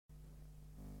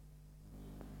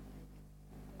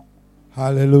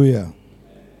Hallelujah.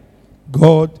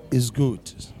 God is good.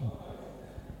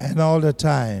 And all the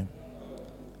time.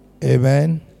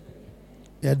 Amen.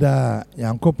 Yada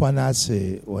yankopana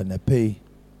se pay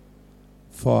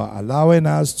for allowing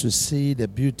us to see the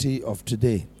beauty of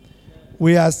today.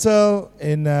 We are still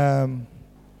in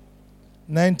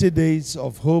 90 days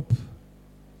of hope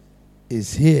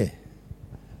is here.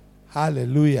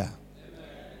 Hallelujah.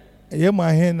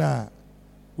 Amen.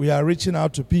 We are reaching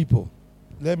out to people.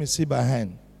 Let me see by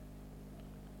hand.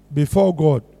 Before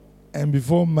God and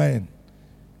before man,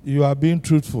 you are being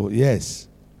truthful. Yes.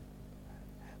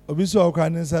 Obiso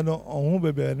okaninsa no onhu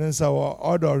bebe nensa wo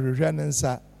order rehwe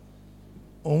nensa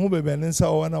onhu bebe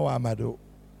nensa wo na wa amado.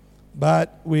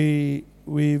 But we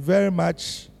very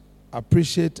much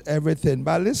appreciate everything.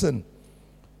 But listen,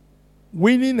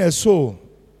 winning a soul,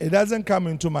 it doesn't come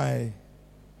into my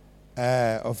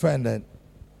offended.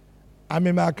 I'm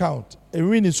in my account. A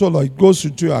winning soul, it goes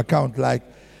into your account. Like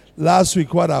last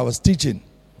week, what I was teaching.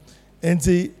 And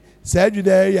see, said you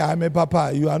there, yeah, I'm a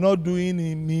papa. You are not doing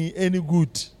me any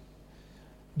good.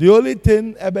 The only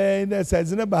thing that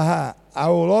says, I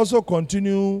will also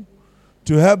continue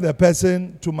to help the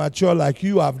person to mature like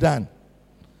you have done.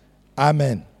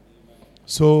 Amen.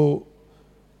 So,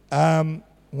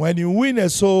 when you win a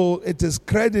soul, it is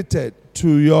credited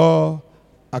to your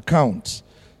account.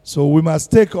 So we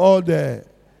must take all the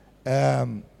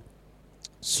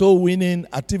soul winning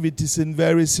activities in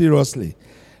very seriously.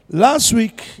 Last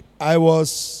week, I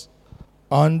was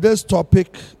on this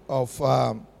topic of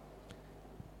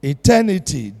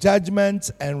eternity,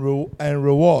 judgment, and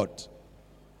reward.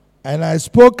 And I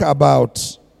spoke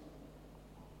about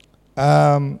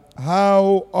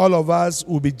how all of us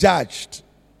will be judged.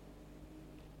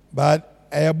 But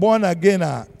a born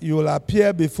againer, you will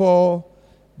appear before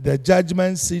the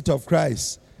judgment seat of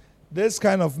Christ. This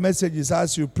kind of messages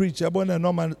as you preach, no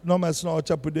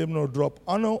drop.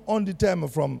 On the time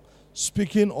from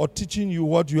speaking or teaching you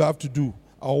what you have to do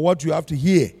or what you have to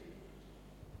hear.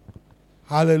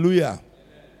 Hallelujah.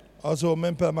 Also,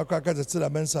 and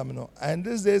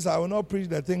these days I will not preach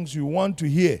the things you want to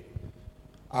hear.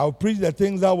 I will preach the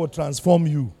things that will transform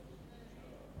you.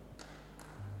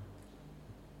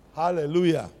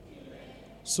 Hallelujah.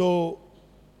 So,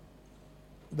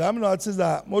 the not says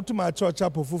that Motuma church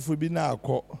chapel fufu be now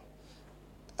call.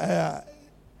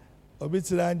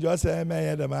 Obitiran just a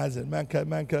man the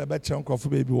man can bet chunk of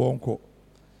baby won't call.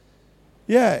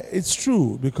 Yeah, it's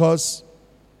true because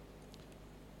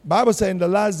Bible says in the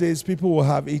last days people will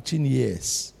have 18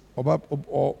 years.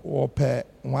 Or per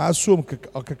one assume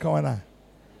or kakawana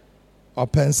or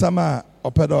pensama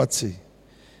or pedoti.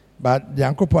 But the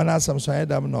uncle Pana some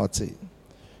naughty.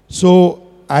 So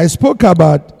I spoke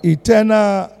about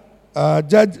eternal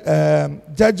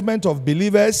judgment of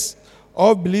believers.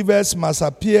 All believers must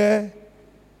appear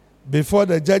before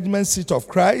the judgment seat of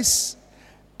Christ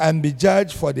and be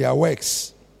judged for their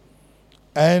works.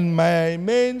 And my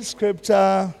main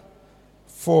scripture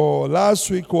for last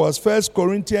week was 1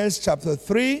 Corinthians chapter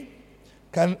 3.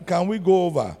 Can we go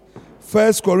over?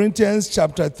 1 Corinthians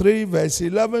chapter 3, verse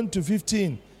 11 to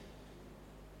 15.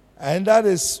 And that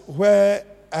is where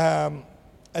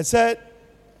I said,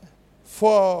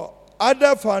 for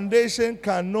other foundation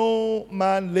can no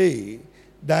man lay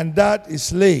than that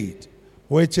is laid,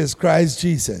 which is Christ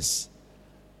Jesus.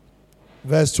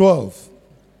 Verse 12.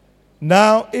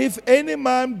 Now, if any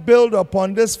man build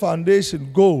upon this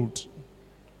foundation gold,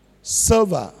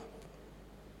 silver,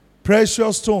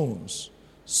 precious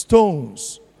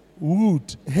stones,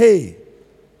 wood, hay,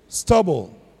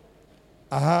 stubble,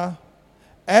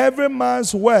 every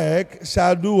man's work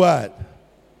shall do what?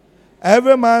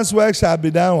 Every man's work shall be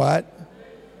done what?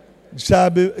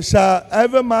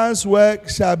 Every man's work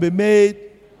shall be made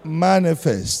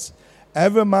manifest.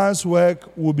 Every man's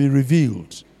work will be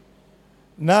revealed.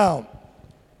 Now,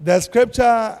 the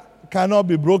scripture cannot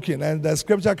be broken and the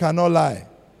scripture cannot lie.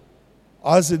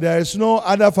 Also, there is no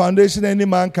other foundation any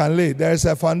man can lay. There is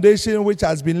a foundation which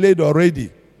has been laid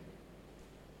already.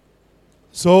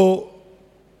 So,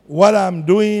 what I'm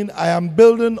doing, I am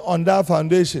building on that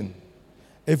foundation.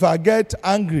 If I get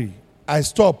angry, I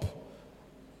stop.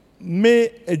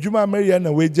 It's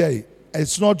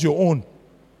not your own.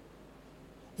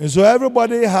 And so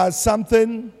everybody has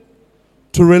something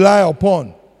to rely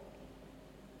upon.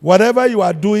 Whatever you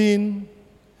are doing,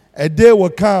 a day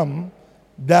will come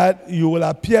that you will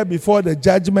appear before the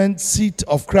judgment seat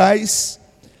of Christ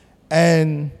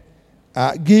and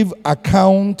give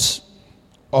account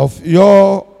of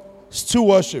your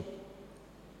stewardship.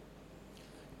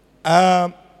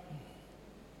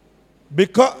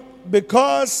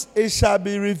 Because it shall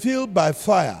be revealed by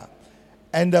fire,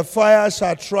 and the fire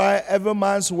shall try every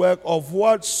man's work of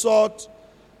what sort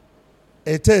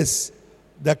it is,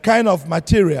 the kind of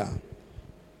material.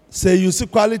 Say you see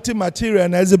quality material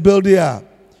and as a builder,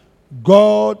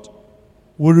 God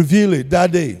will reveal it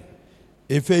that day.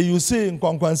 If you see in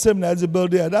Kwankwansem as a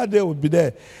builder, that day will be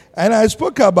there. And I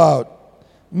spoke about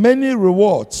many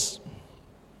rewards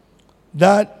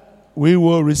that we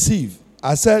will receive.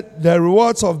 I said the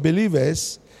rewards of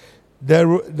believers, the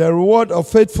reward of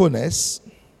faithfulness,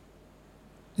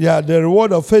 the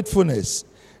reward of faithfulness,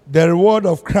 the reward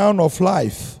of crown of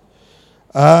life,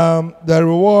 the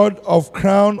reward of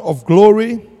crown of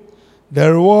glory,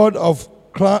 the reward of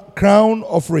crown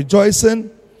of rejoicing,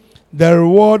 the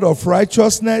reward of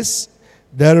righteousness,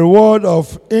 the reward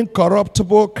of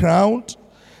incorruptible crown,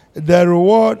 the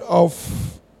reward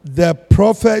of the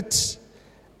prophet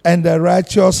and the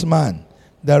righteous man.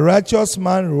 The righteous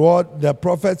man reward, the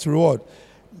prophet's reward.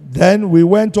 Then we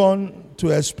went on to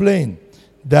explain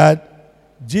that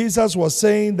Jesus was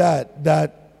saying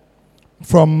that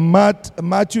from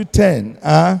Matthew 10,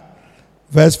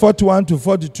 verse 41 to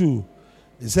 42,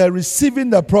 he said,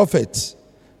 receiving the prophet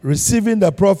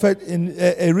in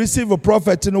receive a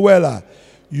prophet in Wella,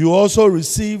 you also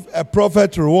receive a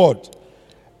prophet reward.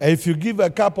 If you give a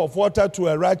cup of water to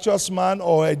a righteous man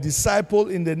or a disciple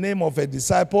in the name of a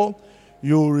disciple,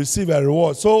 you will receive a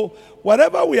reward. So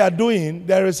whatever we are doing,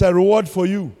 there is a reward for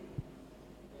you.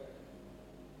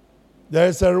 There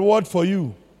is a reward for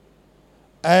you.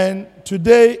 And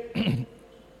today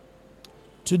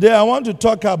I want to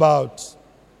talk about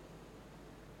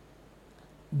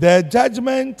the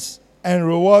judgment and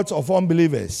rewards of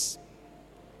unbelievers.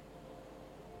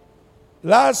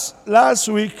 Last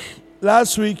week I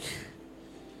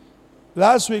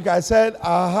said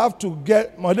I have to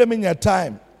get more than your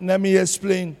time. Let me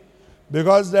explain.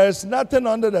 Because there is nothing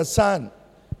under the sun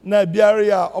na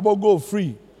biaria obo go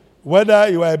free. Whether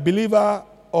you are a believer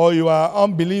or you are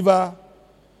unbeliever,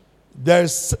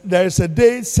 there's a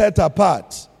day set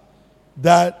apart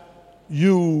that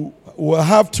you will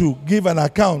have to give an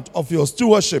account of your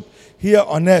stewardship here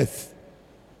on earth.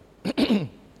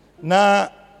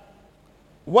 Now,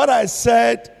 what I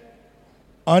said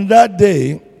on that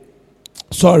day,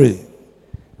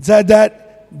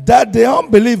 that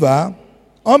the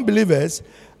unbelievers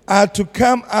are to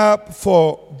come up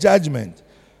for judgment.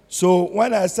 So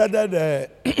when I started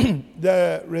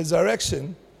the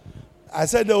resurrection, I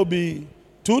said there will be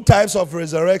two types of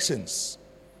resurrections.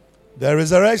 The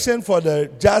resurrection for the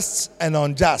just and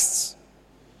unjust.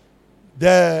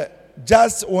 The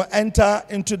just will enter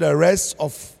into the rest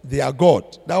of their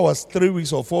God. That was 3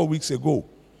 weeks or 4 weeks ago.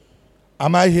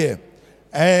 Am I here?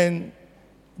 And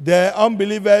the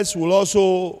unbelievers they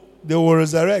will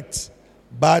resurrect,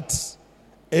 but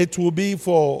it will be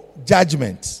for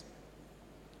judgment.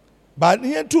 But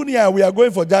here too near, we are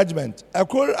going for judgment. I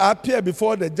could appear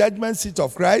before the judgment seat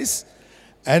of Christ,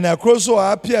 and I could also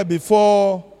appear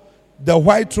before the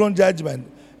white throne judgment.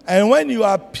 And when you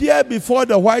appear before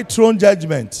the white throne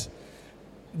judgment,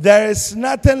 there is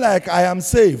nothing like I am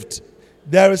saved.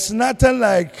 There is nothing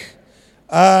like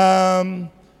even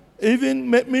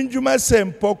Minjuma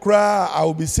saying Pokra, I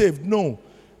will be saved. No.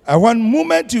 And one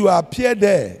moment you appear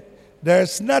there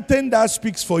is nothing that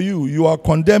speaks for you. You are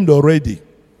condemned already.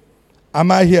 Am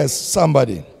I here,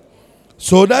 somebody?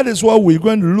 So that is what we're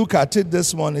going to look at it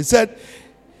this morning. He said,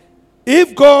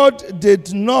 if God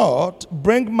did not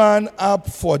bring man up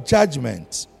for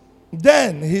judgment,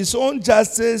 then his own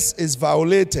justice is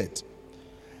violated,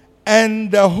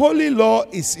 and the holy law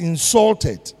is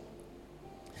insulted.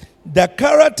 The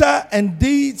character and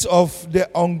deeds of the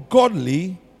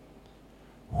ungodly,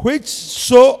 which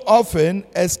so often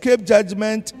escape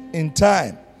judgment in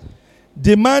time,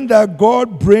 demand that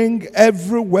God bring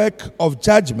every work of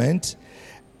judgment,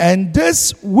 and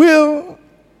this will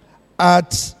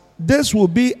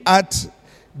be at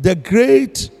the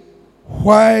great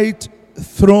white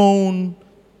throne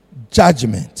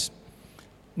judgment.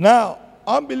 Now,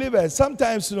 unbelievers,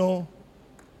 sometimes,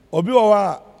 obi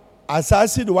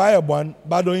assassin the wire one,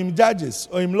 but on him judges,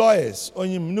 on him lawyers, on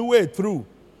him new way through.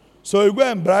 So you go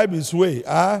and bribe his way,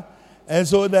 and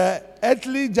so the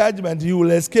earthly judgment, he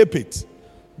will escape it.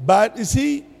 But you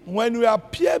see, when we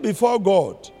appear before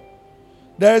God,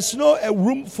 there is no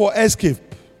room for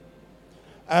escape.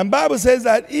 And Bible says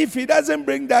that if he doesn't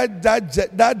bring that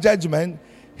judgment,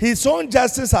 his own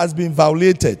justice has been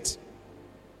violated.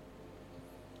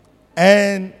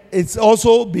 And it's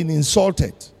also been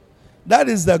insulted. That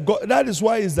is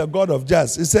why he's the God of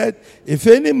justice. He said, if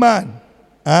any man,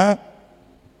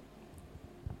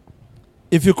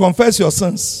 if you confess your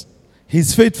sins,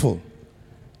 he's faithful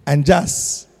and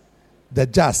just,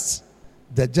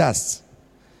 the just.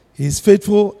 He is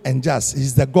faithful and just. He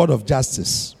is the God of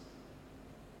justice.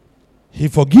 He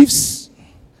forgives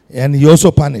and he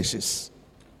also punishes.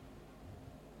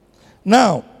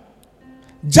 Now,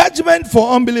 judgment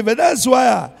for unbelievers. That's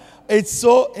why it's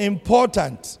so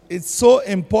important. It's so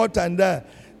important that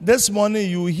this morning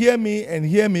you hear me and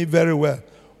hear me very well.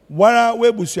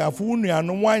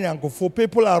 For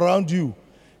people around you,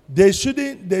 they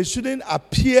shouldn't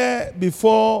appear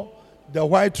before the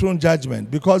white throne judgment,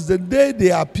 because the day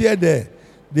they appear there,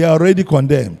 they are already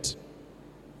condemned.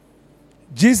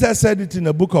 Jesus said it in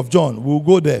the book of John. We'll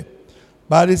go there.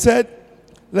 But he said,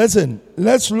 listen,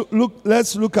 let's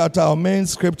look at our main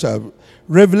scripture.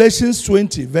 Revelations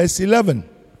 20, verse 11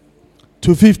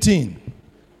 to 15.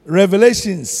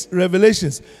 Revelations.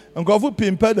 And go for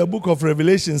pimpa the book of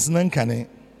Revelations.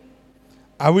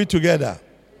 Are we together?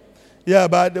 Yeah,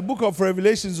 but the book of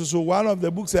Revelations is one of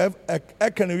the books I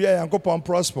can hear and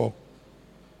prosper.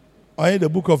 Only the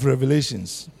book of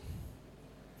Revelations.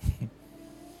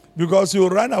 Because you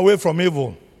run away from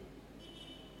evil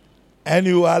and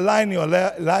you align your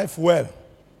life well.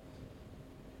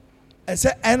 I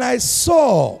said, and I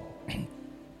saw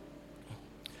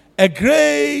a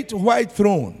great white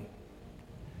throne,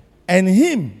 and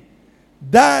him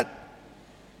that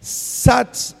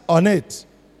sat on it,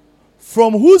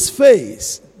 from whose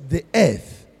face the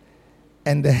earth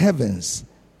and the heavens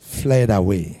fled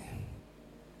away.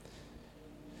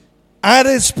 At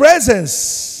his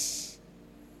presence,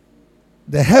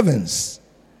 the heavens,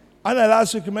 and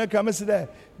last week,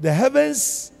 the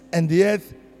heavens and the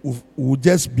earth will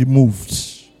just be moved,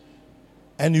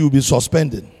 and you will be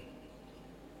suspended.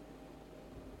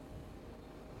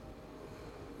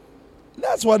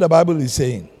 That's what the Bible is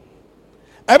saying.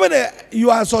 I mean, you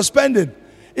are suspended.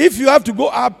 If you have to go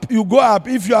up, you go up.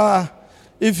 If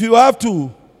you have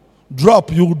to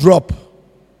drop, you drop.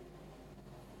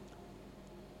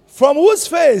 From whose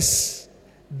face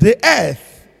the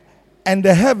earth and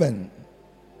the heaven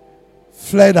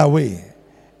fled away,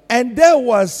 and there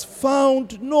was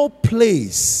found no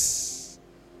place.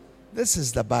 This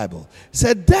is the Bible. It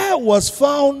said there was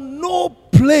found no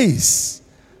place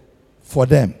for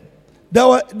them.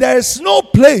 There is no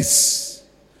place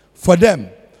for them.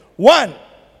 One,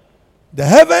 the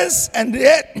heavens and the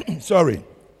earth,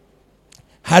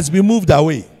 has been moved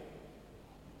away.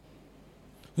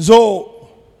 So,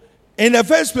 in the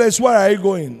first place, where are you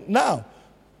going? Now,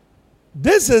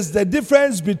 this is the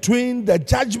difference between the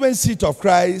judgment seat of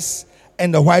Christ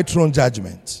and the white throne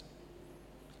judgment.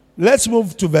 Let's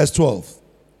move to verse 12.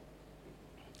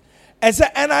 It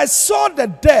said, and I saw the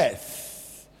dead,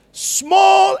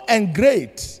 small and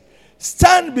great,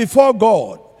 stand before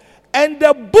God, and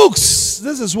the books,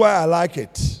 this is why I like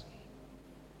it,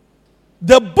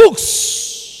 the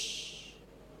books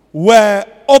were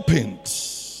opened.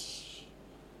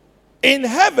 In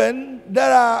heaven,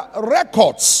 there are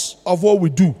records of what we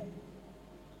do.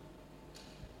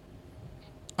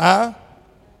 Yeah,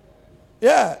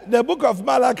 the book of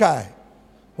Malachi.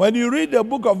 When you read the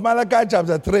book of Malachi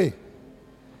chapter 3,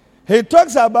 he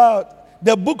talks about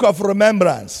the book of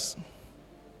remembrance.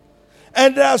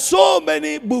 And there are so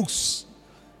many books.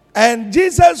 And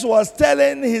Jesus was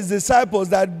telling his disciples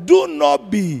that do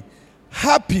not be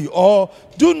happy or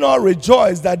do not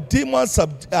rejoice that demons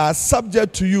are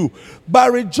subject to you,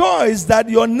 but rejoice that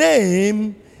your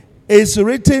name is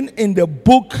written in the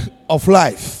book of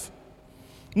life.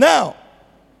 Now,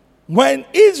 when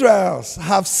Israelites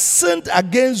have sinned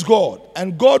against God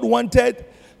and God wanted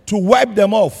to wipe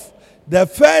them off, the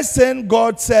first thing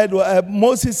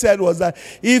Moses said was that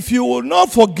if you will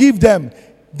not forgive them,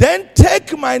 then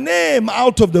take my name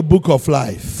out of the book of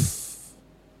life.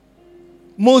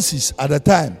 Moses at the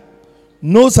time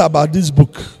knows about this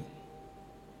book.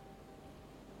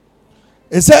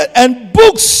 It said, and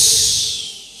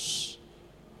books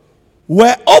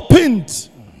were opened,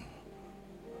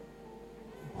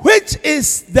 which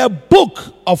is the book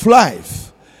of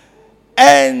life.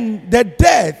 And the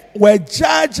dead were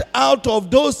judged out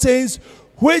of those things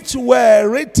which were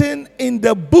written in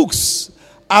the books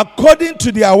according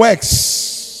to their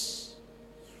works.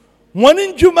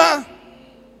 That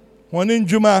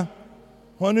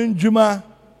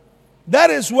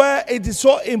is where it is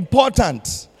so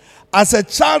important as a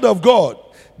child of God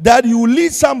that you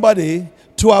lead somebody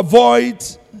to avoid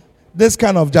this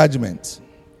kind of judgment.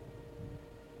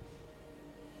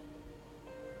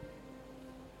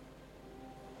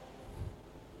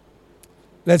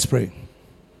 Let's pray.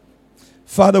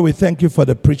 Father, we thank you for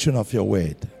the preaching of your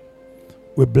word.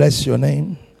 We bless your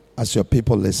name as your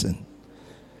people listen.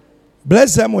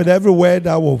 Bless them with every word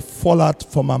that will fall out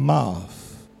from our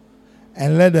mouth.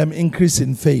 and let them increase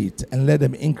in faith, and let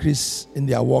them increase in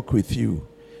their walk with you.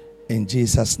 In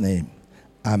Jesus' name,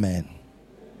 amen.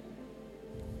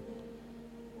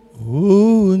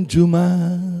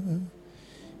 Unjuma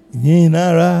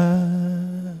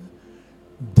Ninara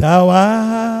Dawase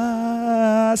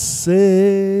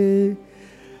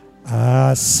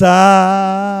Asafo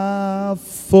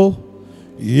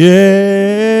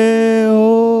Yeo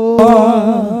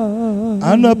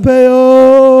Anapeo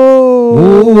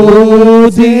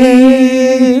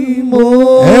Odimo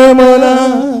Emona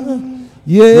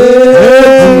Yekoni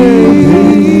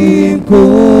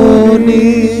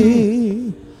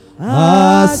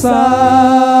Asafo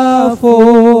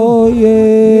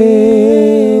Yeo.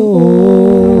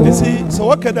 You see, so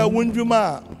what can that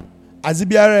wunjuma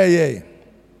azibiara ye?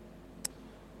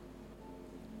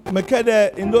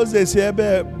 Mekade in those days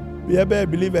yebe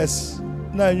believers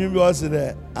na you was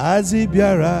there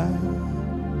azibiara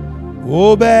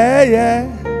obeye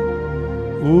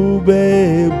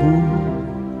ubebu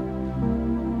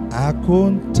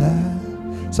akonta.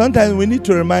 Sometimes we need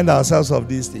to remind ourselves of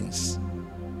these things.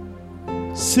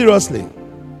 Seriously.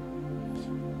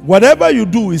 Whatever you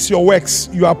do is your works.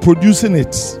 You are producing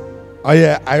it. Or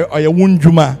your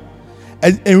wunjuma.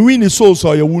 And we need souls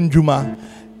or your wunjuma.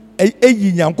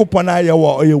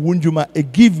 A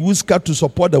give whisker to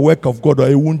support the work of God or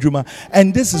a wunjuma.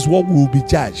 And this is what we will be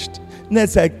judged.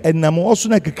 Next, and I'm also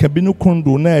like a cabino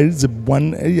condo. Now is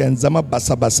one and Zama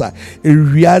Basa Basa. A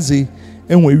Riazi.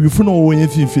 And we know when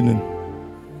you're feeling.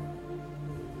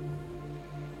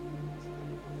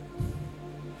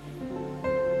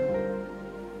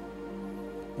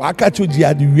 I catch you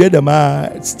the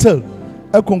man still.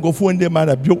 I can go for the man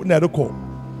a built near the call.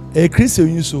 A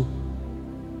Christian you so.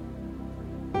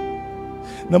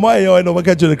 No more you know what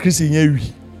catch the Christian you.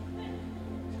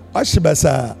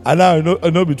 Ashibasa, and now I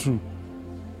know be true.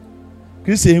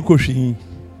 Christian Koshi.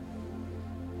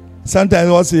 Sometimes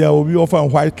also I will be often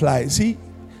white lie. See,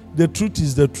 the truth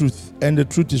is the truth, and the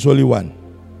truth is only one.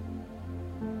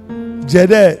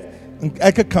 Jede,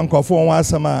 I can go for one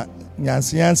summer.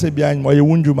 Yansi behind or you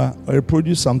wunjuma or you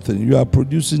produce something. You are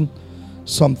producing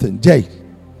something. Jay.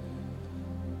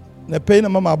 The pain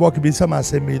of Mama Boki be some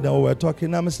say me now we're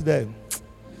talking. I'm saying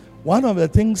one of the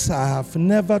things I have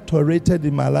never tolerated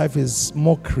in my life is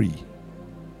mockery.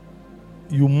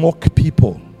 You mock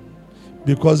people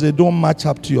because they don't match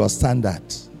up to your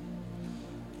standards.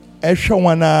 Esha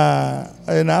wana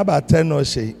na aba 10 or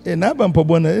she. Na aba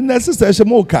mpobona na sister esha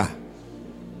moka.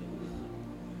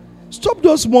 Stop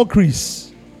those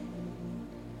mockeries.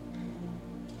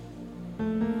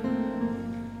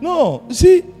 No, you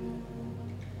see,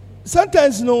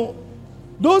 sometimes,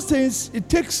 those things, it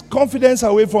takes confidence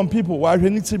away from people.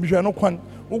 You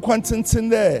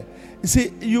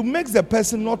see, you make the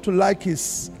person not to like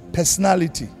his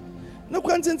personality.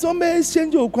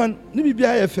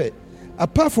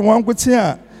 Apart from one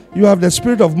question, you have the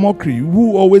spirit of mockery,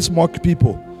 who always mock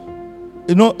people.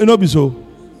 Be so.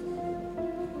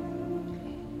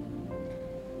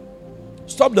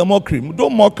 Stop the mockery.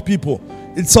 Don't mock people.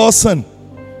 It's all sin.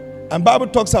 And Bible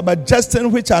talks about jesting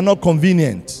which are not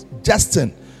convenient.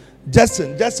 Jesting. It's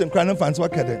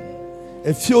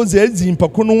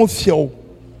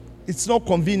not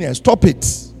convenient. Stop it.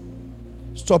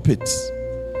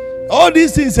 All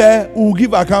these things we'll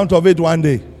give account of it one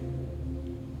day.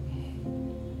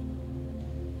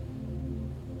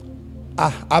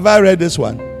 Have I read this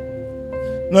one?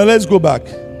 No, let's go back.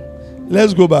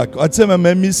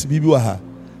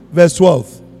 Verse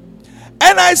 12.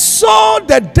 And I saw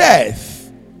the deaf,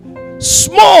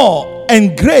 small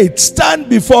and great, stand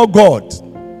before God.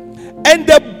 And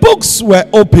the books were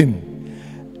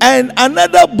open. And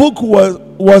another book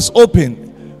was open,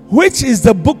 which is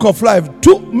the book of life.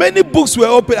 Many books were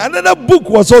open. Another book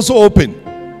was also open,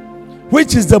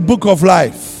 which is the book of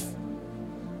life.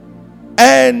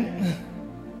 And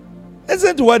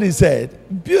listen to what he said.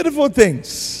 Beautiful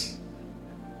things.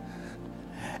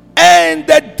 And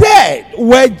the dead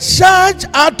were judged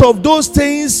out of those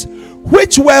things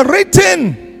which were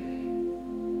written.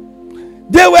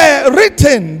 They were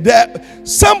written.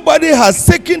 Somebody has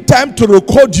taken time to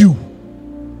record you.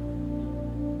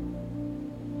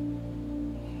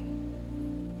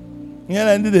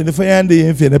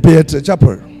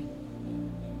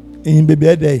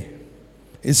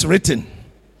 It's written.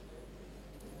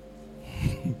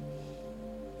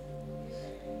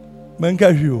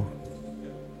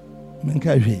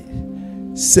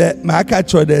 Say my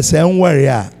catch the same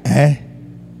warrior,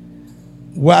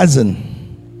 wasn't.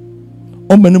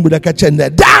 Many would have catch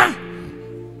that. Da!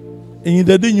 In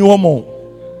the new home.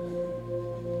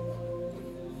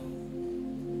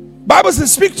 Bible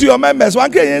says, speak to your members.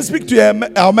 One can speak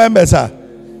to our members. As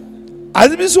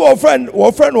if it's our friend,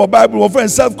 our Bible, our friend,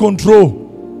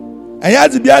 self-control. And you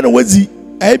have to be on the way.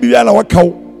 And be on our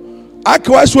cow. I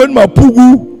can show my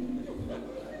pugu.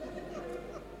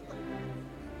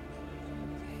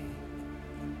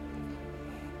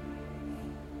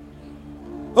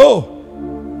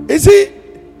 Oh, is he?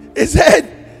 He said,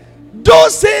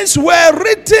 those things were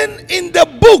written in the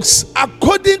books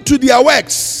according to their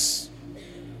works.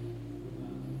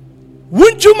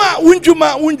 Unjuma.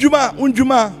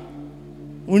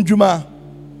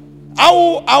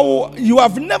 You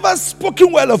have never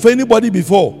spoken well of anybody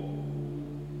before.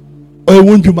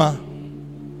 Unjuma.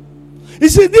 You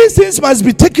see, these things must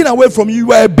be taken away from you.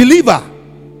 You are a believer.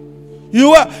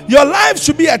 Your life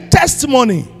should be a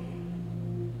testimony.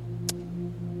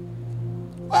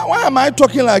 Why am I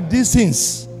talking like these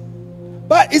things?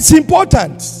 But it's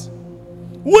important.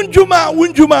 Unjuma.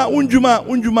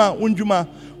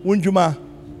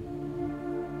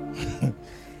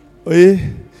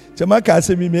 Oye, Jamaica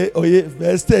say me oye,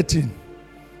 verse 13.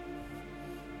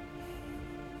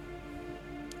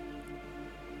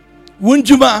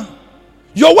 Unjuma,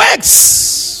 your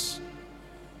works,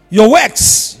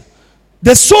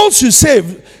 the souls you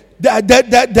save.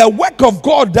 The work of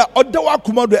God, the other work,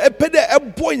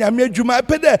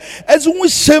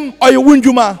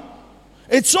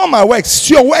 it's not my works, it's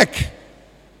your work.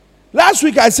 Last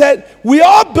week I said we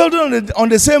are building on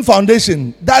the same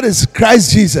foundation, that is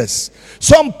Christ Jesus.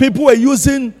 Some people are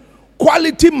using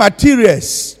quality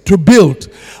materials to build,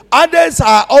 others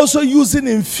are also using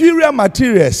inferior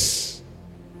materials,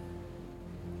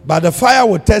 but the fire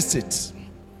will test it.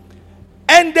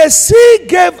 And the sea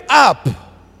gave up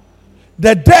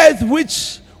the death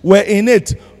which were in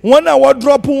it. One hour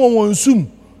drop on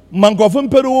soon.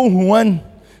 Mankofum Peru one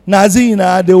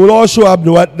Nazina, they will all show up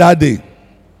that day.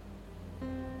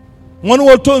 One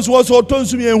who turns was all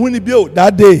turns me and when he built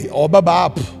that day or baba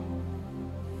up.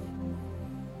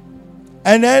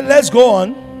 And then let's go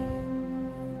on.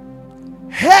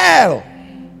 Hell.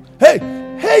 Hey.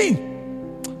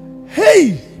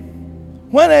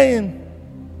 When I in.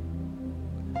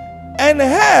 And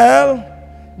hell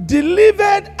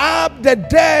delivered up the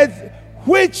dead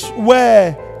which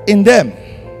were in them,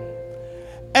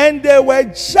 and they were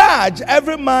judged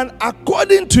every man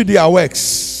according to their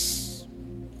works.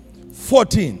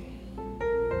 14.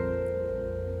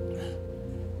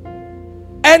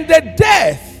 And the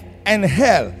death and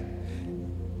hell,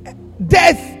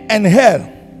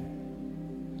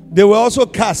 they were also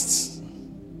cast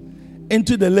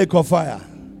into the lake of fire.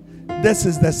 This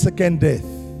is the second death.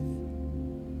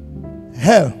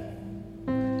 Hell.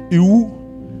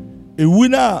 Iwu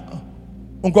na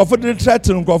nkofo de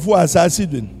threaten nkofo asasi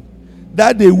dun.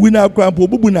 That day we na krampo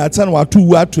bubu na atan wa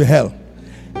to hell.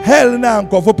 Hell na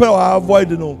nkofo pe wa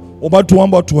avoid no oba to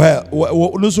hell.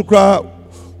 No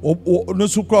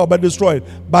sukra oba destroyed.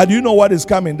 But you know what is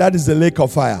coming? That is the lake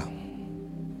of fire.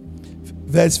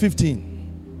 Verse 15.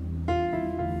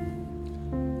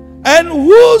 And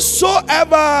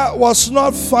whosoever was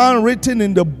not found written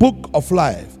in the book of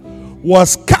life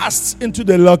was cast into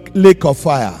the lake of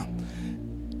fire.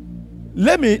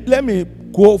 Let me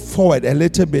go forward a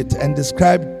little bit and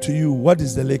describe to you what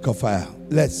is the lake of fire.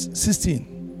 Let's 16.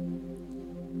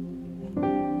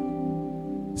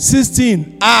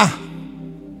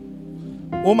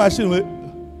 Oh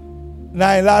machine.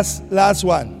 Now last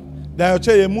one. Then I'll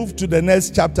tell you move to the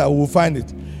next chapter, we'll find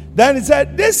it. Then it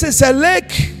said, this is a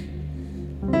lake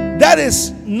that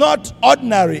is not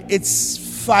ordinary, it's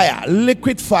fire,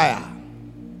 liquid fire.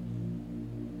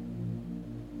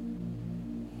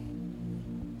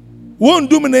 Won't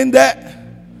do me in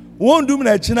there, won't do me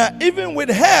in China, even with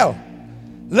hell.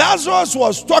 Lazarus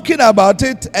was talking about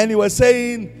it and he was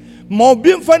saying, but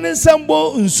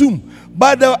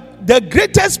the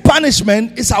greatest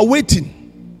punishment is awaiting.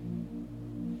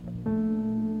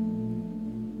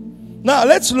 Now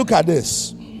let's look at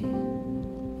this.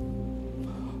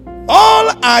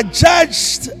 All are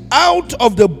judged out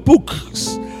of the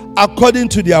books according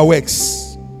to their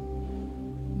works.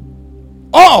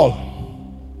 All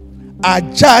are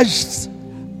judged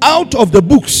out of the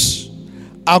books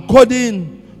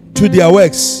according to their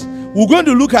works. We're going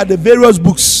to look at the various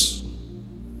books.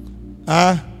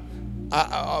 Turn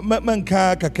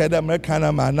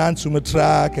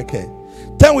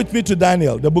with me to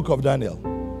Daniel, the book of Daniel.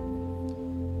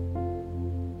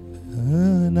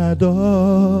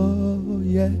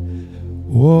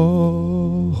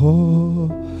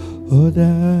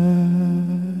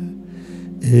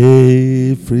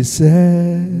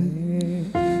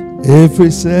 Every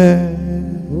say,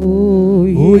 oh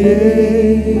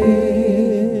yeah.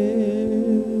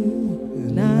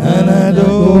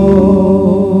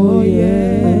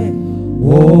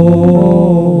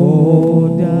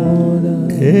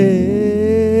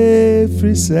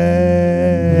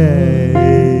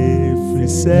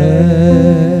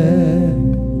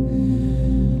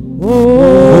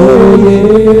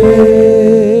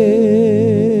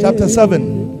 chapter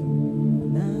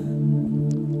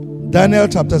 7. Daniel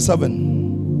chapter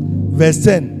 7, verse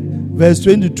 10, verse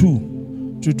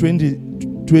 22 to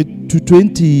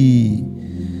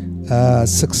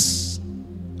 26.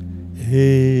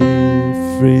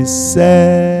 Every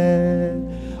said,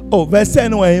 oh, verse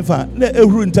 10, no, I'm fine. Let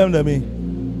everyone tell me.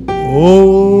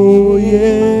 Oh,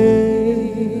 yeah.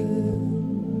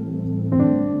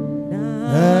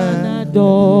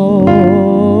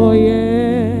 Oh,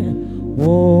 yeah.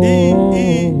 Oh,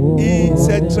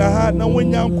 na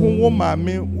wenyanko wo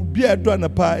maame bi edo na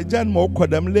pa John mo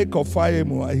kodam lake of fire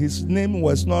mu. His name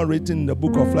was not written in the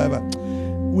book of life.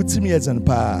 Wutimi ezen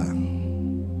pa.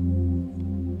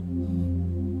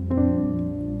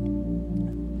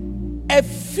 A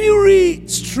fury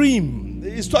stream.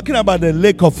 He's talking about the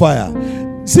lake of fire.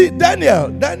 See,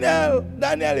 Daniel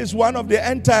is one of the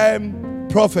end time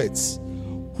prophets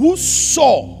who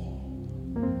saw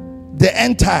the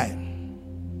end time,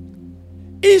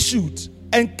 issued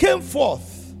and came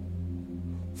forth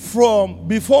from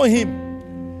before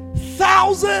him.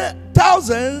 Thousands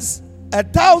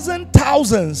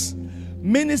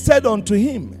ministered unto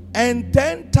him, and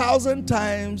 10,000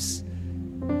 times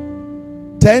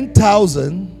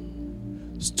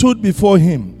 10,000 stood before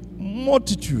him.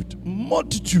 Multitude. No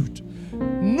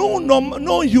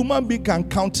human being can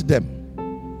count them.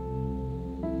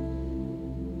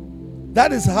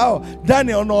 That is how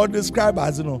Daniel now described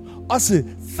as, I say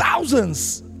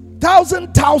thousands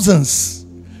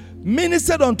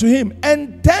ministered unto him,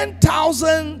 and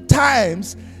 10,000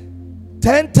 times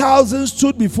 10,000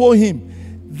 stood before him.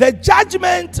 The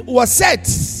judgment was set,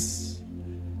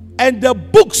 and the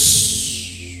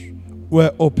books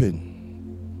were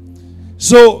open.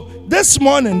 So this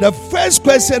morning, the first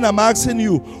question I'm asking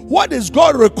you: what is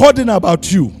God recording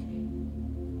about you?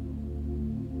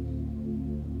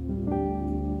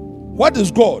 What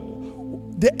is God?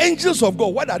 The angels of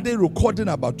God, what are they recording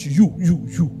about you? You,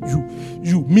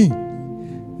 me,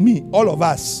 all of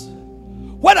us.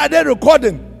 What are they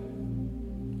recording?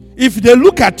 If they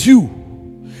look at you,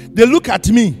 they look at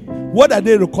me, what are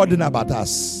they recording about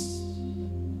us?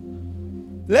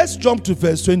 Let's jump to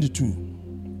verse 22.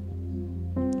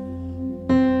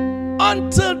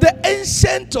 Until the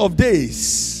ancient of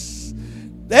days.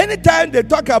 Anytime they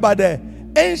talk about the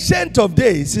ancient of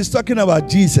days, he's talking about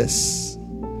Jesus.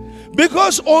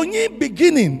 Because only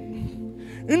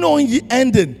beginning, only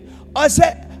ending. I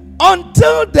said,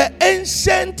 until the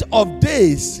ancient of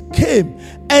days came,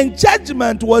 and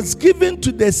judgment was given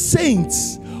to the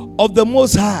saints of the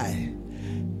Most High.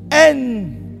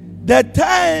 And the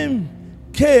time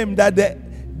came that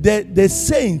the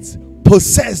saints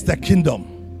possessed the kingdom.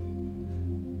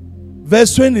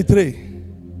 Verse 23.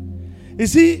 You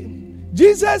see,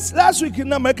 Jesus last week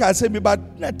in America said me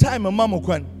about that time in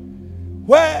Mamukwan,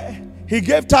 where he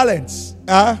gave talents,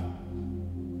 or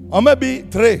maybe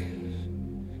 3,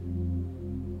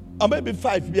 or maybe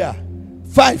 5,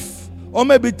 5, or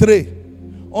maybe 3,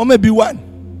 or maybe 1.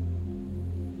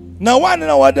 Now one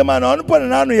and what the man on put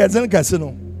an anno yazen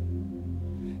casino.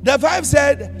 The 5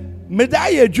 said,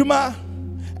 Medaya Juma,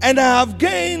 and I have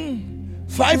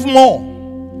gained 5 more.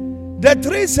 The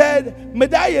 3 said,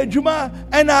 Medaya Juma,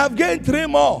 and I have gained 3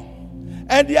 more.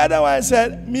 And the other one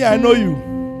said, me, I know you.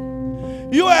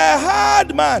 You are a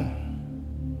hard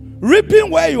man,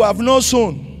 reaping where you have not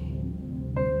sown.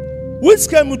 Which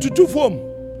came to 2 form.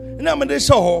 And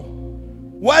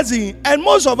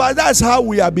most of us, that's how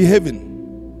we are behaving.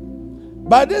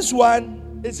 But this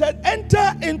one, it said,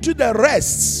 enter into the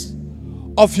rest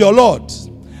of your Lord.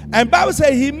 And Bible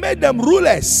says he made them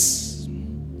rulers.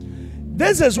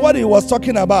 This is what he was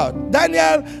talking about.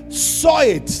 Daniel saw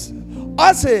it.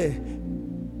 I say,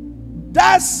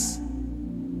 that's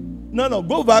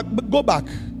go back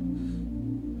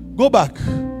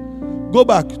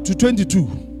to 22.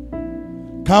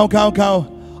 Count.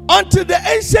 Until the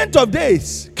ancient of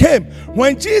days came.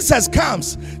 When Jesus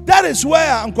comes, that is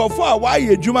where Uncle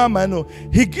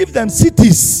he gives them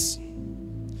cities.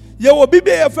 You will be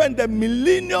friend the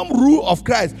millennium rule of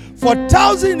Christ. For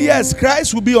 1,000 years,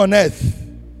 Christ will be on earth.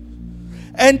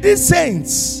 And these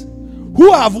saints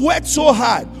who have worked so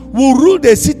hard will rule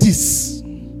the cities.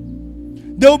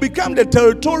 They will become the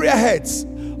territorial heads.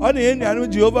 On the end, I know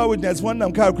Jehovah Witness, one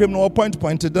of them criminal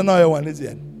pointed, don't know one is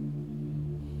yet.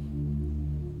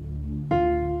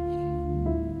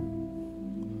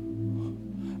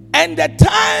 And the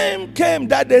time came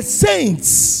that the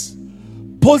saints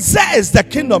possessed the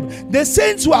kingdom. The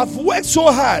saints who have worked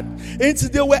so hard,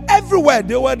 they were everywhere.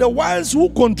 They were the ones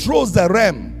who controls the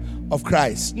realm of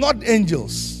Christ, not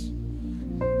angels.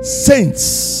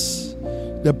 Saints.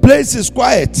 The place is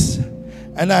quiet,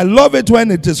 and I love it when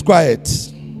it is quiet.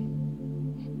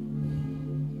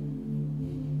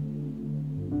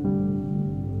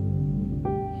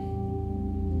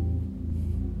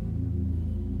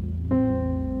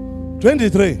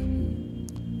 23.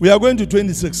 We are going to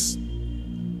 26.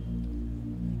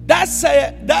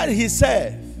 That he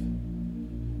said,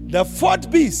 the fourth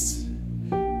beast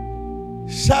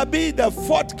shall be the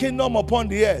fourth kingdom upon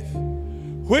the earth,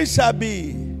 which shall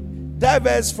be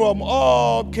diverse from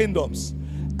all kingdoms,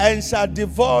 and shall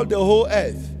devour the whole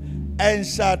earth, and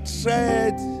shall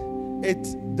tread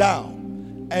it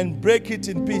down, and break it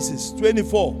in pieces.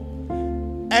 24.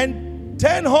 And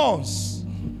 10 horns.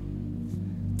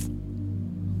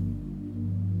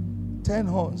 10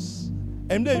 horns.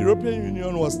 And the European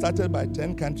Union was started by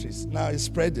 10 countries. Now it's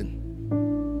spreading.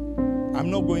 I'm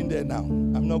not going there now.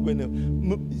 I'm not going to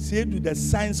see the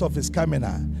signs of his coming.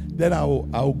 Then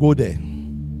I'll go there.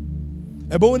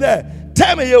 About there,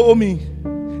 tell me, Omi,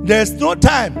 there's no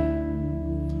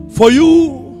time for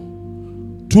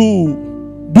you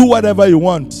to do whatever you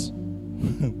want.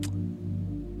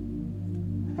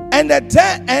 And the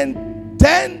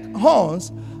 10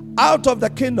 horns out of the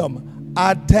kingdom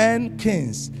are 10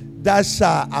 kings that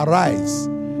shall arise,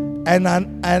 and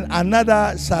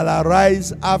another shall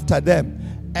arise after them,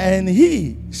 and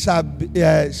he shall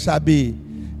be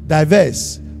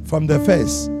diverse from the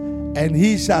first, and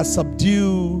he shall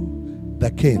subdue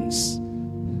the kings.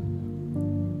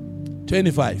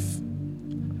 25.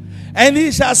 And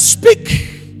he shall speak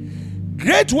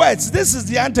great words. This is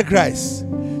the Antichrist.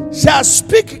 Shall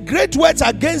speak great words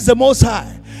against the Most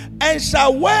High, and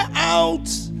shall wear out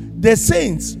the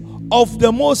saints of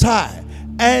the Most High,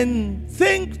 and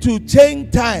think to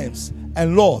change times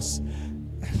and laws.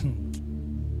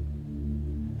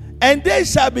 And they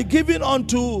shall be given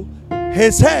unto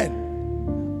his hand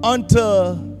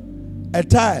until a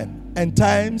time and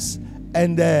times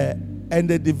and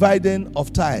the dividing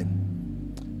of time.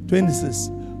 26.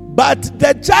 But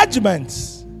the judgment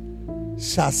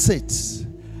shall sit,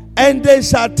 and they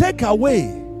shall take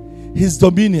away his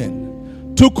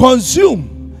dominion, to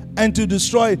consume and to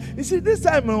destroy. You see, this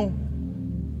time,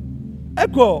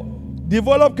 echo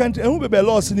developed country, and who be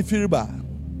lost in the Firiba.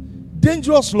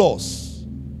 Dangerous laws.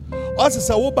 Also,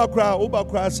 say,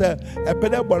 Obakra say, a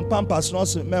pedal pampas, no,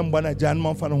 member, a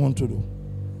Janman fan want to do.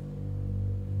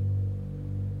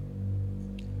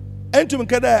 And to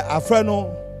make a friend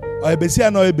or a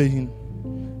Bessiano Ebehin.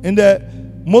 In the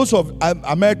most of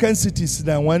American cities,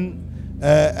 then when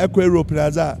Echo Europe,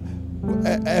 a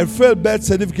failed birth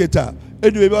certificate.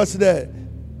 Because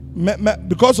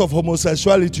of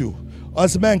homosexuality,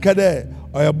 as man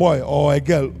or a boy or a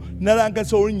girl, never can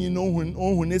so you know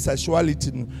who is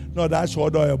sexuality, no that's or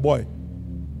a boy.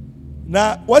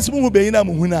 Now, what's Muhuna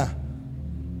Muhuna?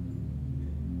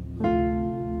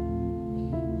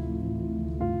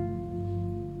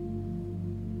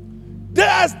 There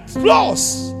are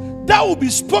laws that will be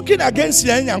spoken against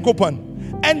Yan Yankopon,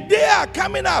 and they are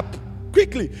coming up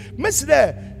quickly.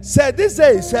 Mr. Say this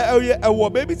day, say a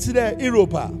baby today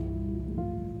Europe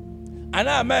and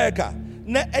America.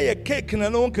 Na a cake na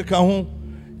no keka ho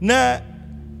na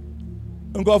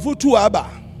ngofu tu aba.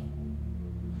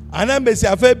 Ana mbesi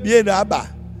afa bie na aba.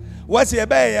 What's your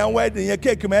bay and wedding your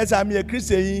cake me say me a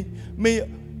Christian me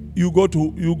you go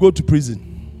to prison.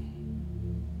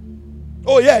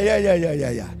 Oh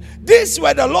yeah. These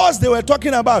were the laws they were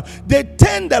talking about. They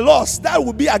turn the laws that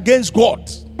would be against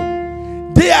God.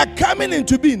 They are coming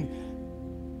into being.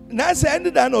 Now say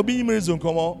ended and obeying reason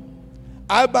come on.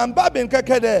 Abamba ben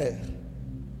kakade.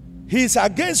 He is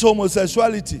against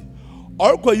homosexuality.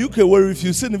 Orko UK will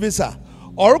refuse the visa.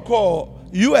 Orko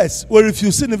US will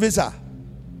refuse the visa.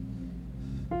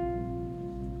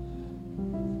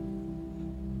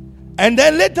 And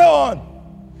then later on,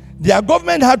 their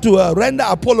government had to render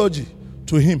apology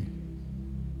to him.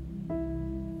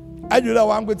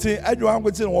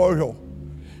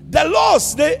 The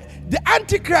laws, the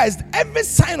Antichrist, every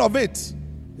sign of it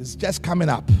is just coming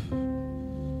up.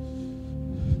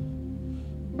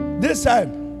 This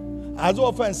time, as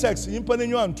often sex, imponing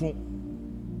you and two.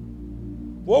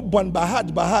 What born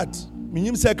bahat,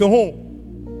 meaning second home.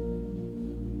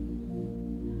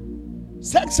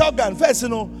 Sex organ, first, you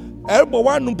know, everyone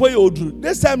one no pay odru.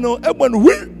 This time, no, everyone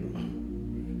will.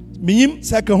 Meaning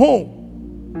second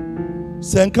home.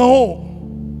 Second home.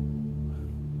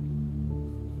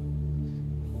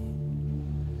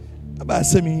 About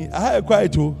semi, I have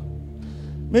quite to.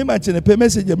 Me mention a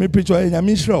message, me preach or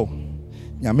a show.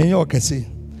 Yamiyo Kasi.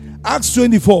 Acts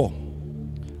 24.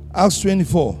 Acts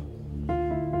 24.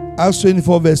 Acts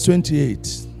 24, verse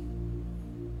 28.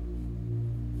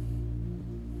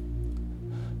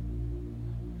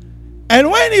 And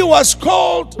when he was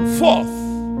called forth,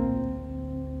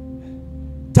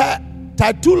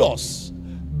 Tertullus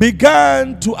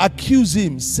began to accuse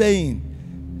him, saying,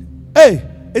 hey,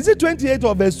 is it 28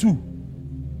 or verse 2?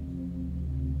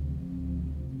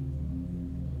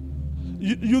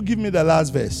 You give me the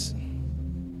last verse.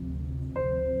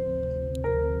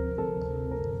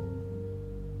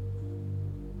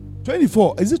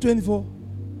 "24." Is it 24?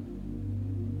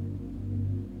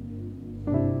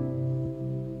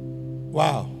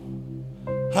 Wow.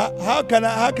 How can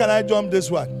I jump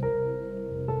this one?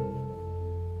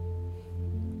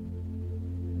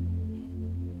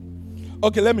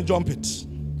 Okay, let me jump it.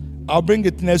 I'll bring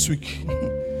it next week.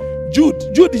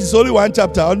 Jude is only one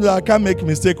chapter. I can't make a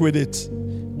mistake with it.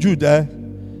 Jude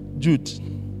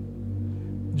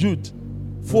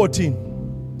 14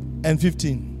 and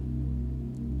 15.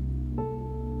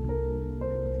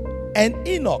 "And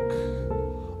Enoch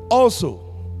also,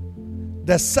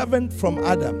 the seventh from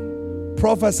Adam,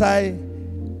 prophesied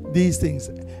these things."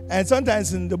 And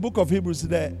sometimes in the book of Hebrews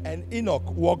there, "And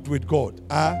Enoch walked with God,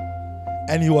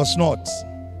 and he was not."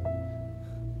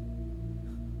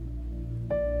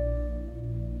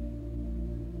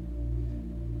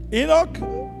 Enoch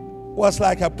was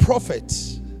like a prophet.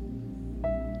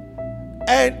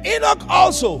 "And Enoch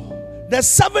also, the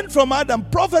seventh from Adam,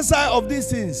 prophesied of these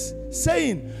things,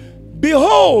 saying,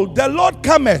 Behold, the Lord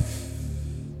cometh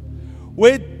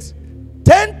with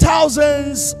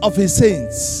 10,000s of his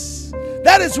saints."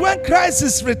 That is when Christ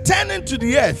is returning to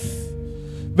the earth.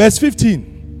 Verse 15.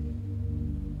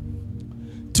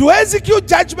 "To execute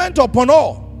judgment upon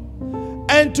all,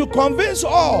 and to convince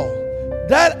all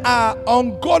that are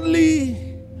ungodly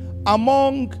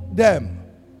among them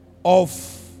of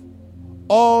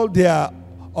all their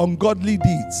ungodly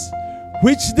deeds,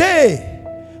 which they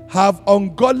have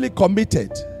ungodly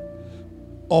committed,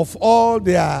 of all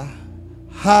their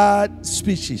hard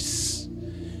speeches,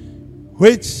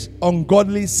 which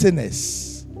ungodly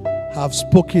sinners have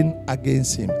spoken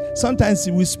against him." Sometimes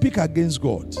we speak against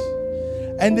God,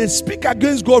 and they speak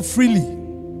against God freely.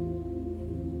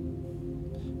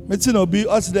 Metin obi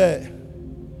us there.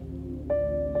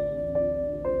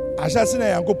 Ashasina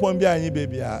yankopon bia anyi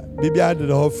bibia did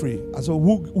the whole free. And so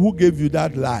who gave you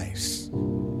that lies?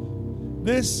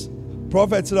 This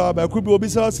prophet said about could be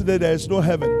today there is no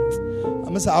heaven.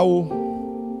 I'm say I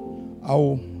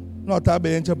will not have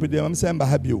be interpret them. I'm saying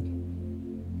have you.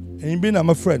 And you being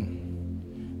my friend.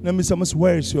 Let me say,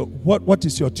 where is your what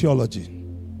is your theology?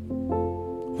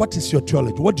 What is your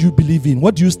theology? What do you believe in?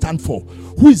 What do you stand for?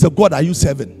 Who is the God are you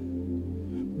serving?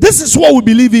 This is what we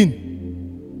believe in.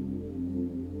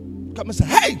 Come and say,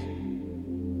 "Hey,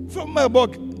 from my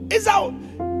book, is out.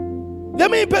 Let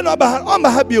me pen on my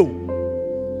habit."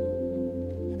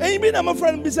 And you mean I'm a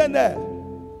friend be saying there.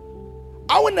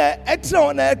 I want to extra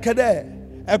on a cade,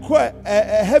 a cry,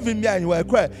 a heavy me and you a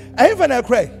cry. I even a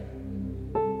cry.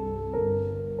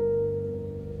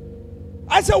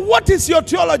 I said, what is your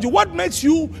theology? What makes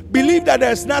you believe that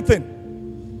there's nothing?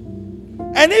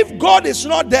 And if God is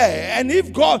not there, and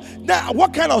if God, now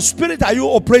what kind of spirit are you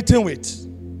operating with?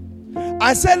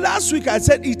 I said last week, I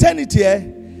said eternity.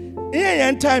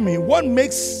 Timing. What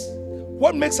makes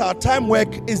our time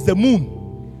work is the moon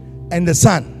and the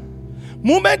sun.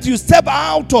 Moment you step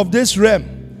out of this realm,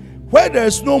 where there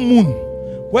is no moon,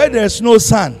 where there is no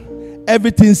sun,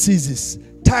 everything ceases.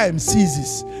 Time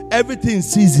ceases. Everything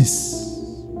ceases.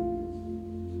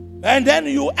 And then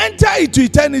you enter into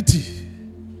eternity.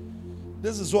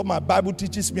 This is what my Bible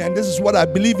teaches me, and this is what I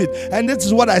believe in, and this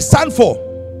is what I stand for.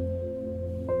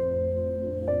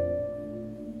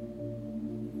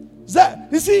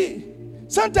 You see,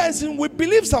 sometimes we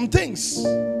believe some things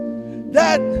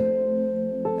that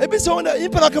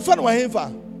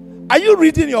are you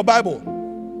reading your Bible?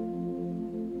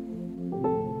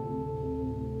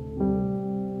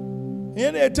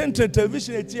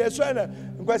 Television,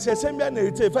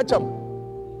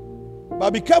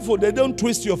 but be careful they don't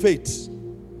twist your faith.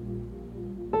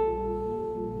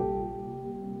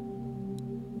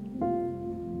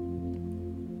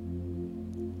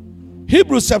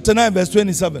 Hebrews chapter 9 verse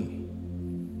 27.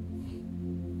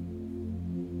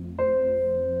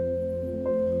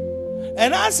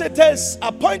 And as it is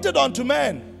appointed unto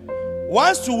men,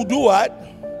 once to do what?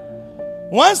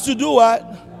 Once to do what?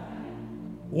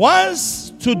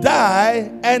 Once to die,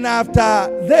 and after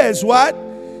this what?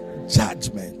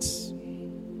 Judgment.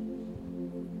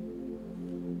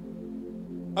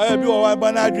 I be one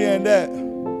banana and there.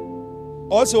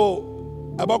 Also,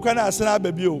 about kana asana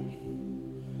baby.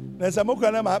 Na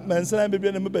samoka na mansana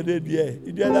baby na mbede die.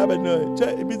 Idie da ba no. Che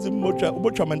ibizi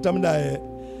motwa mantam da e.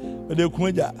 Ode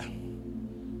kunja.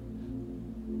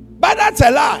 But that's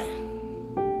a lie.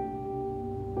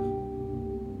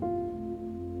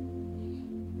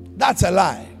 That's a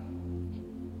lie.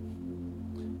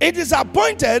 It is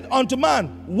appointed unto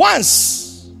man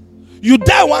once. You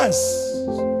die once.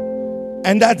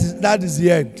 And that is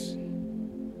the end.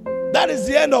 That is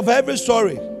the end of every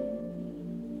story.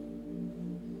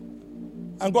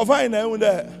 And go find them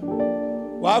there.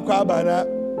 Wakwabana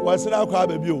was not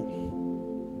baby.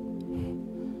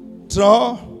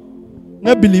 So,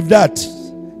 not believe that.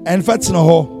 And facts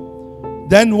no.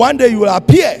 Then one day you will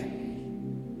appear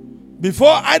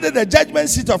before either the judgment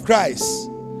seat of Christ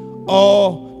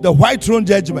or the white throne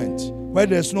judgment, where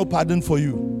there's no pardon for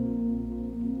you.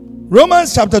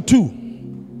 Romans chapter 2,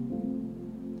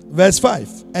 verse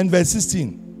 5 and verse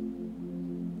 16.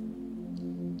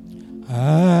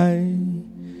 I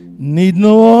need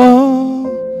no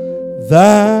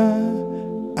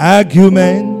other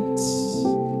arguments.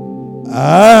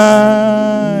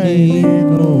 I need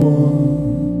no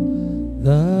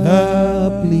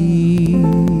other plea.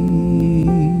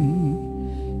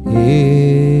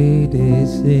 It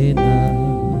is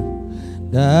enough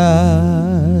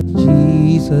that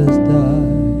Jesus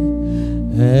died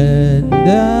and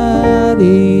that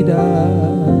He died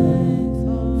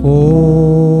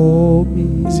for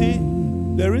me. See,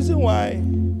 the reason why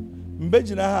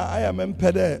I am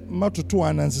impeded matutu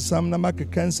and some namaka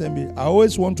cancer be. I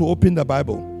always want to open the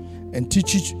Bible and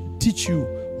teach you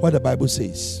what the Bible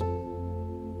says.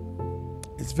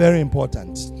 It's very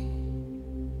important.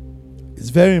 It's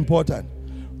very important.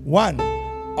 One,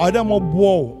 other more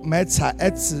bow meta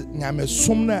it's nyame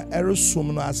sumna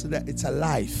erosumno as that it's a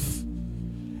life.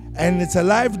 And it's a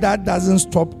life that doesn't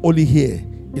stop only here.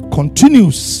 It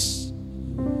continues.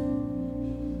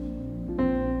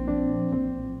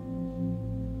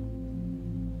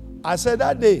 I said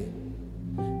that day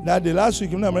last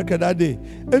week in America, that day,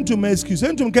 into my excuse,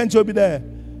 into can't you be there?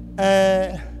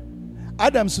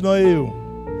 Adam's no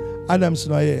you. Adam's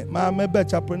no ye. Ma me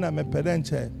bet up na me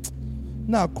pedenche.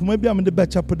 Now come be am the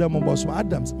bet up them boss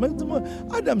Adams.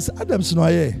 Adam's no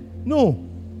ye. No.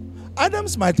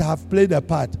 Adams might have played a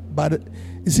part, but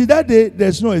you see that day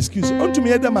there's no excuse. Unto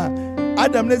me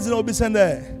Adam let's not be sent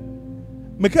there.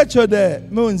 Me catch you there,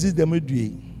 me unzi them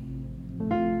do.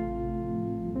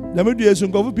 The media is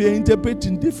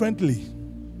interpreting differently.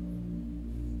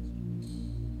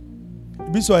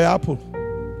 It be so apple,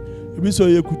 it be so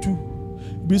kutu,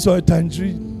 it be so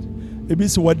tangerine, it be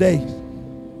so what day.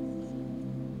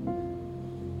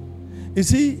 You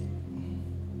see,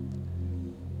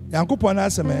 Yankupon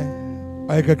asame,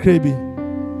 I crave,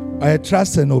 I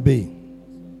trust and obey.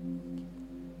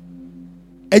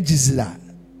 Ejizla,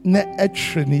 ne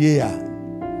etrenia.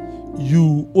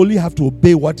 You only have to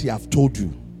obey what He have told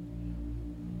you.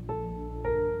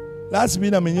 Last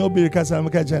week, I'm in your bill because I'm a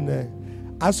agenda.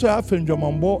 I saw a friend,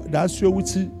 Jomambo, that's your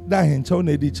witty, that in town,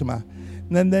 Edichma.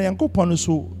 Then the uncle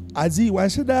Ponoso, as he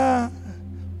was there,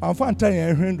 I'm found tying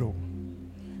a handle.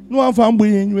 No one found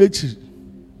being rich.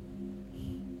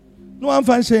 No one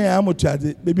found saying, I'm a child,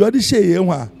 baby, what is she,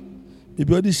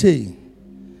 baby, what is she?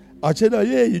 I said, oh,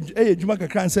 yeah, you make a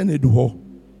cancer and a duho.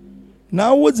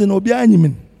 Now, what's an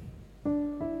obianiman?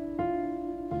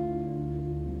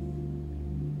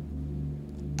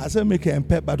 I said, make a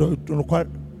pet, but don't require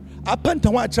a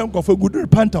panta one chunk of a good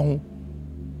panta.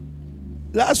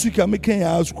 Last week, I'm making a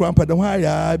house grandpa, the why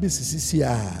I be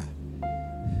CCCA.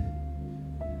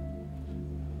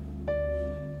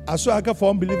 I saw a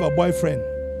form believer boyfriend.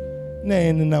 Nay,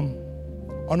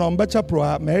 on Bacha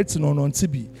Pro, married on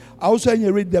TB. I also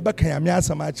read the back of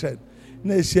Yasa Matched.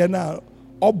 Nay, she now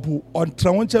Obu on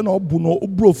Trawancha no Buno,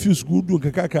 Ubro Fuse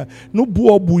good Kaka, no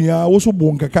Bua Buya, also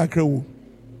born Kaka.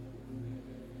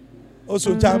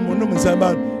 Also, time when no say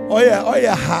about oh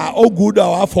yeah, ha, oh good,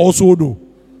 our false do.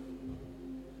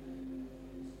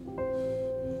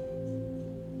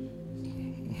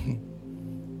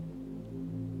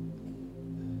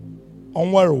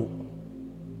 Onwaro,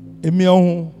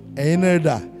 Emion,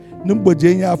 Eneda,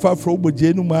 Numbojania, far from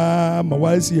Bojenuma,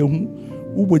 Mawasi,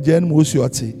 Ubojen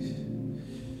Mosioti.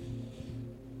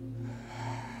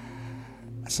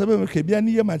 Seven can be a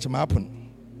near match happen.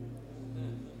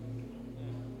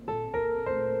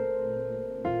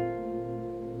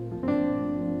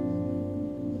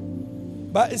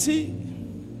 But you see,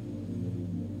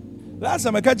 last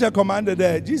time I catch a commander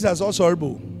there, Jesus also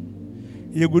horrible.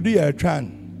 You could do a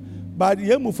tran. But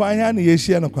you move fine and you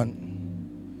share no con.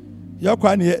 Your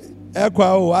quan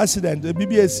aircraft accident, the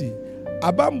BBSC.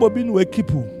 A bamboo been we keep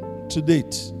to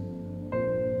date.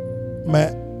 My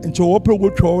into opera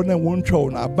would throw and won't throw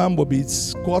a bamboo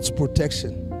beats God's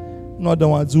protection. Not the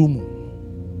one zoom.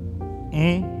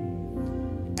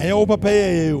 And you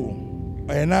pay you.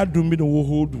 I am not doing the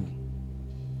whole do.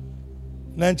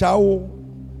 Nanchao,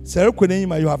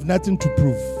 you have nothing to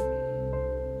prove.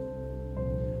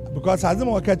 Because as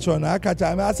I'm catch on, I catch.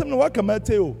 I ask him to work a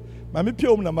matter. Mammy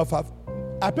Pio number 5.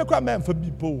 I pick a man for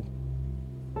people.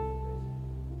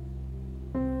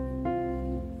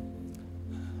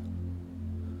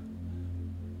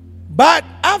 But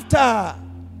after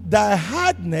thy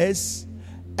hardness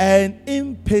and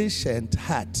impatient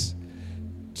heart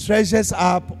treasures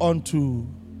up unto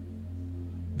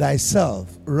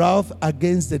thyself wrath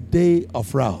against the day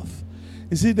of wrath.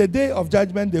 You see, the day of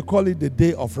judgment, they call it the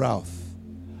day of wrath.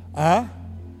 And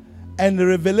the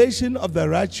revelation of the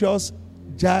righteous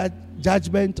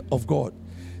judgment of God.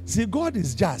 See, God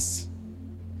is just.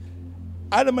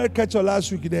 I remember catch you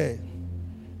last week there.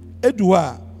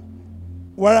 Edua,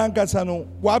 Warankasano,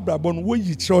 Wabrabon, where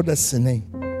you throw the scene.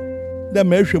 The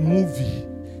measure movie.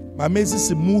 My message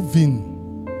is moving.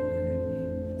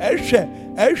 Eshe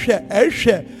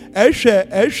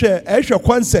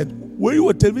concert. Where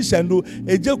you television do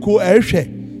ejeko eshe.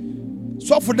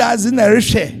 So for that in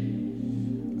eshe.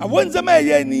 I want the man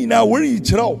ye na where you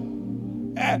throw.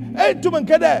 To man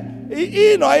kada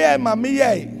no I mami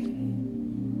ye.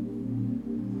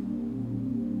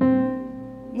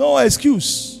 No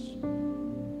excuse.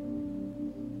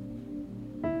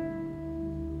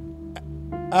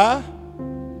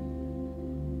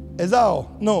 Is that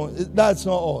all? No, that's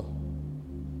not all.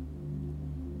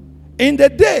 In the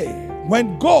day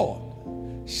when God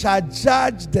shall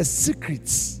judge the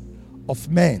secrets of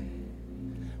men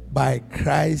by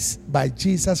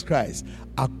Jesus Christ,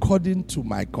 according to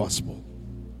my gospel.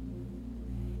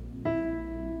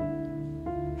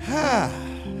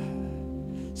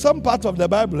 Some part of the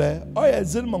Bible,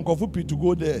 to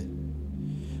go there.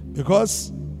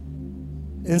 Because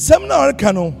in some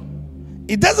canon,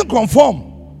 it doesn't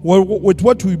conform with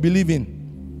what we believe in.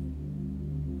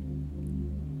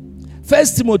 1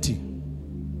 Timothy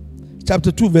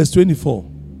chapter 2 verse 24.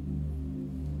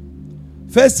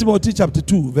 1 Timothy chapter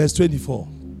 2 verse 24.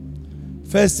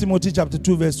 1 Timothy chapter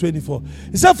 2 verse 24.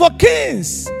 It said for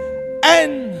kings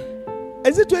and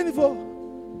is it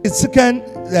 24? It's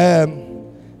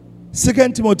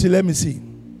second Timothy, let me see.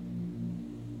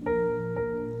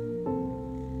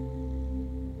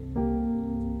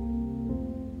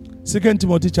 Second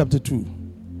Timothy chapter 2.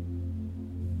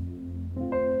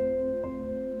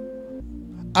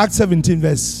 Acts 17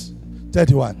 verse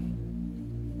 31.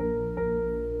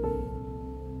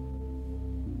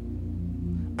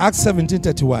 Acts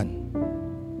 17:31.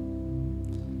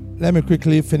 Let me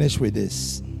quickly finish with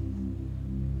this.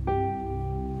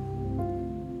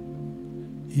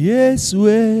 Yes, we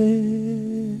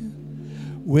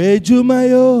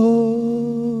jumayo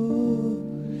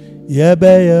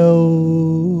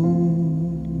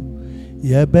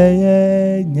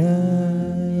yebeye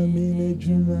nyamine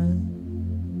juma.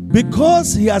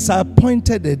 Because he has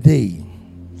appointed a day.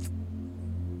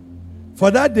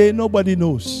 For that day, nobody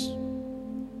knows.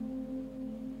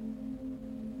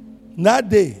 That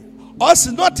day, us,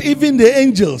 not even the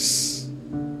angels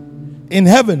in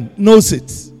heaven knows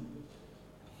it.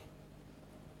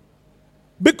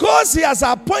 Because he has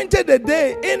appointed a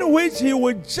day in which he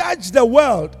will judge the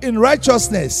world in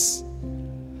righteousness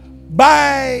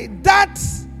by that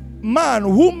man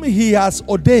whom he has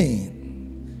ordained.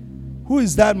 Who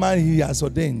is that man he has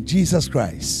ordained? Jesus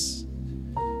Christ.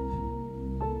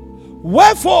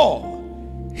 Wherefore,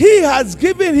 he has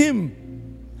given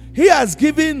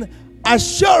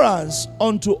assurance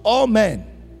unto all men,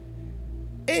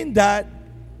 in that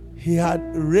he had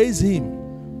raised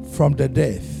him from the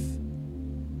dead.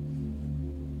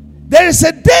 There is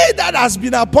a day that has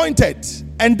been appointed,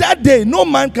 and that day no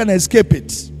man can escape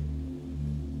it.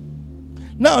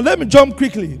 Now let me jump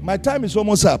quickly. My time is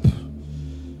almost up.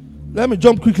 Let me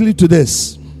jump quickly to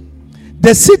this.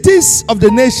 The cities of the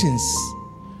nations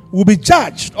will be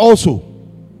judged also,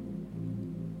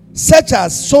 such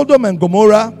as Sodom and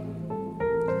Gomorrah,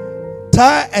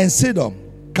 Tyre and Sidon,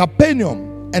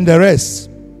 Capernaum, and the rest.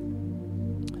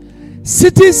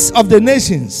 Cities of the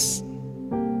nations.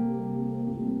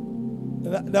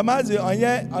 Damazi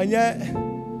onye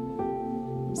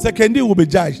Sekendi will be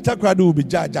judged. Takradu will be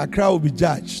judged. Accra will be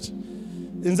judged.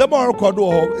 In Zabon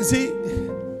Kodo, you see,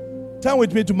 turn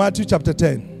with me to Matthew chapter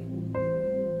 10.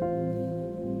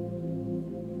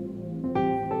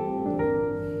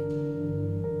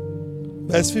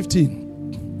 Verse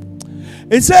 15.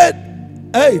 It said,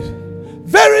 hey,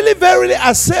 verily, verily,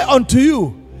 I say unto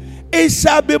you, it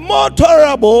shall be more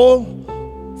tolerable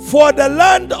for the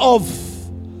land of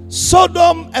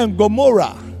Sodom and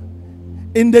Gomorrah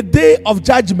in the day of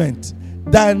judgment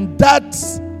than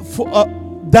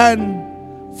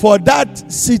for that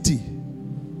city.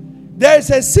 There is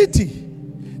a city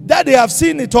that they have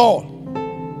seen it all.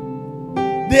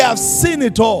 They have seen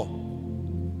it all.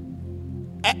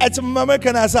 At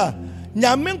American Asa,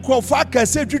 Nyamin Krofaka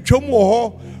said to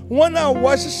Chomo, 1 hour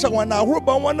was 1 hour,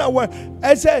 1 hour.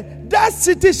 I said, that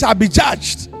city shall be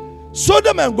judged.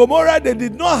 Sodom and Gomorrah, they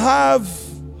did not have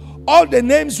all the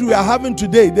names we are having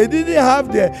today. They didn't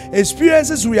have the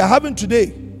experiences we are having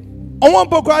today. On one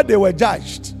point, they were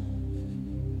judged.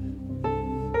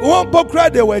 On one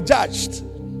point, they were judged.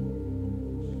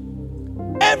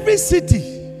 Every city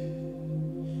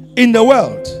in the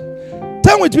world.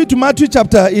 Turn with me to Matthew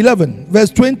chapter 11, verse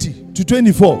 20 to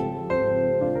 24.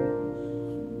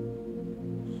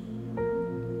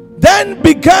 Then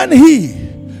began he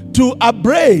to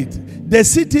upbraid the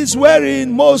cities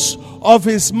wherein most of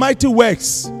his mighty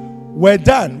works were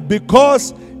done,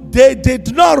 because they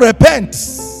did not repent.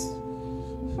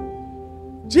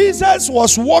 Jesus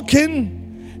was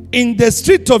walking in the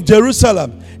street of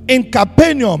Jerusalem, in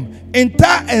Capernaum, in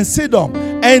Tyre and Sidon,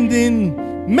 and in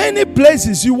many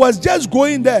places. He was just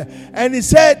going there, and he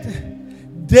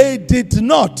said they did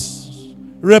not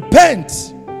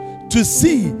repent to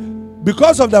see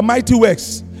because of the mighty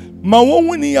works. They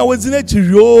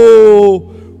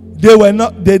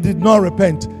did not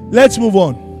repent. Let's move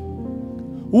on.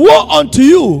 Woe unto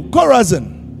you,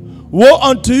 Chorazin! Woe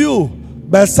unto you,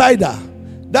 Bethsaida!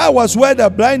 That was where the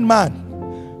blind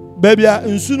man, baby,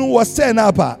 Nsunu was standing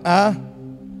up.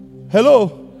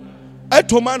 Hello?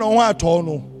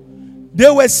 They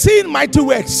were seeing mighty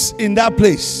works in that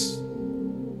place.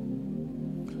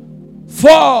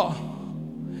 For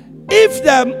if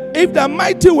the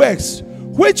mighty works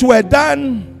which were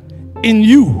done in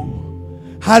you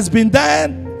has been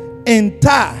done in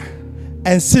Tyre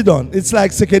and Sidon, it's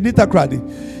like Sekedita Kradi,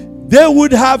 they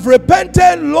would have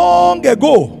repented long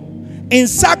ago in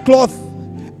sackcloth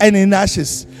and in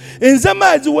ashes. In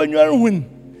Zama, when you are win,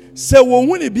 say,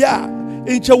 won't it be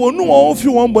in Chawonu or if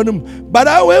you want bonum, but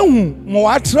I will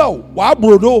Moatra,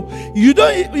 Wabrodo, you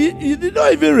did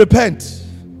not even repent.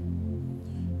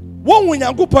 One when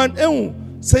you go pan,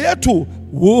 say to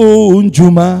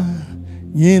Wunjuma,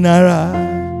 Yinara,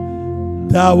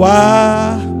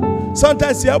 Dawa.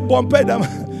 Sometimes you have bumped them.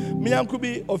 Me could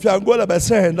be of your Angola by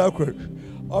saying that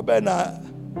or bena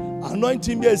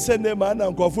anointing me send them man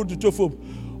and go food to tofu.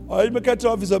 Or you make a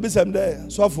office of some there,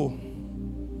 so for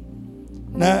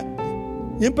now.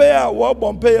 You pay a war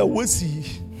bumpy a wussy.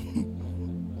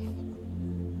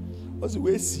 What's the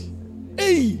wussy?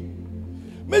 Hey,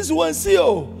 Miss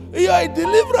Wansio, you are a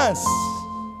deliverance.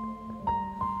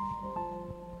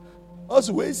 What's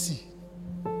the wussy?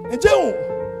 And Joe,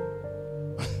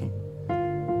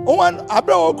 one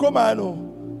Abra Cromano,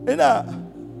 and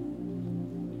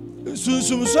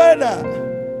Susum Sana,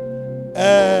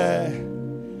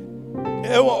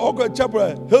 Oko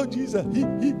Chapra, oh Jesus,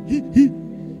 he.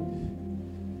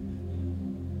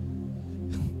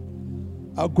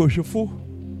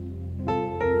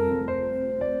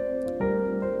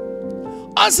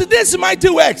 Answer this mighty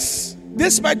works,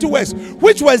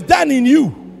 which was done in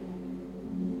you.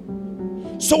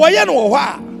 So I know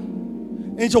why.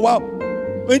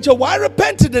 Why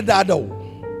repented the dado?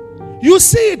 You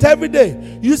see it every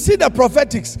day. You see the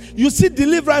prophetics. You see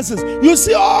deliverances. You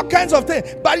see all kinds of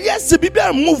things. But yes, the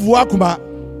Bible move wakuma.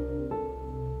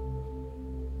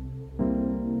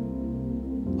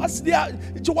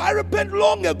 I repent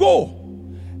long ago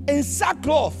in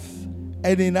sackcloth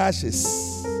and in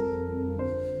ashes.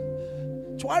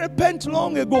 I repent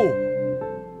long ago.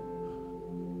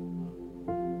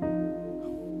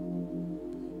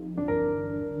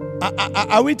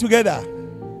 Are we together?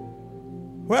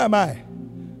 Where am I?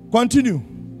 Continue.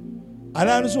 But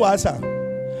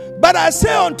I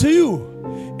say unto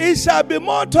you, it shall be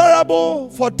more tolerable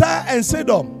for Tyre and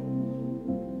Sidon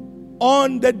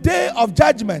on the day of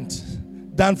judgment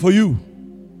than for you.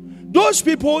 Those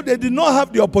people, they did not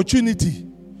have the opportunity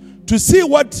to see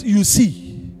what you see.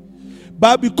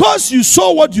 But because you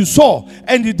saw what you saw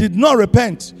and you did not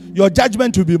repent, your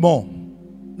judgment will be more.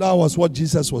 That was what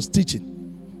Jesus was teaching.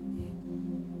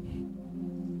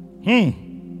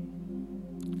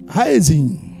 Hyde.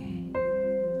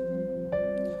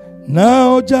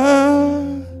 Now,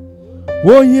 Jah,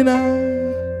 Woyina,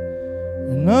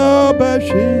 no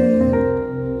Bashi.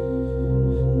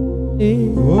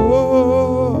 Oh,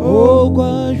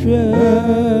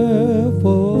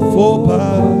 for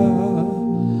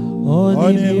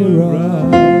on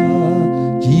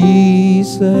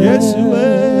Jesus. Yes, you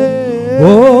will.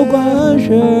 Oh,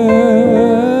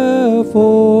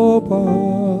 for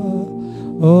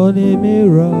on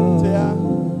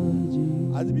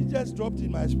as it just dropped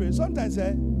in my spirit. Sometimes,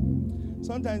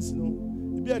 you know,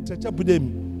 you be a church up with them.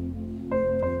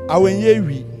 I went ye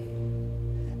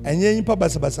and ye in Papa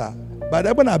Sabasa. But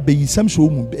I want to be some show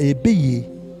a be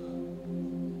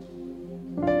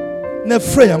ne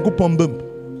frey and go pombum.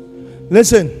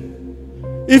 Listen,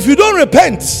 if you don't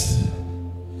repent,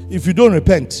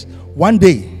 one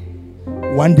day,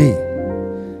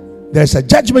 there's a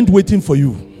judgment waiting for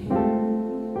you.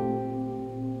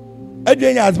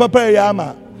 Edwenya as papa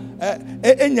yama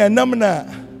enya namna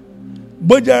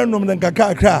boja nom na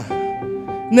kakakra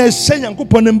na senya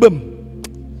nkopon mbam.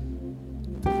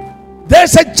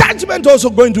 There's a judgment also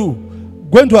going to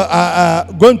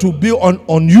be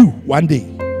on you one day.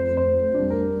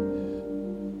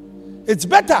 It's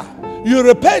better you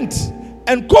repent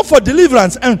and call for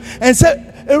deliverance and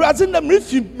say, "Erazina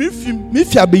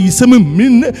mifia be yisem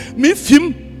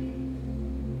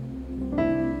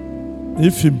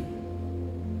mifim."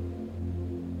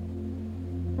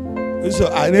 So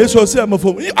I so say am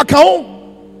for account.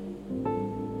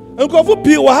 Enko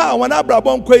pi wa ha wana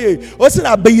brabon koye o se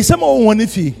na be yisem o won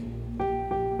fi.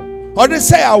 Or they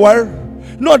say our,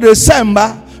 not the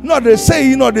samba, not they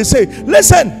say, not they say.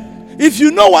 Listen, if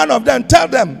you know one of them, tell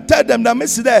them that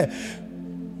miss there.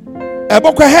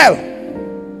 About hell.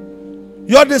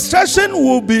 Your destruction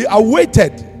will be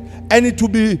awaited, and it will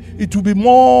be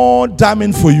more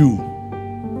damning for you.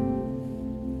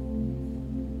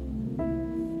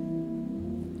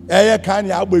 Eya kan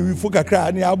ya agbe wi fu kakra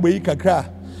ni agbe yi kakra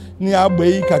ni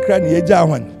eja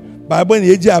wan. Bible ni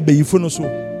eja agbe yi fu no so.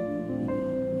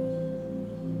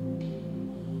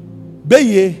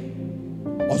 Beye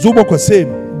ozo boko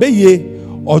same beye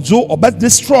ozo oba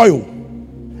destroy you,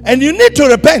 and you need to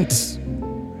repent.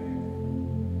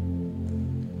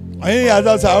 Ayi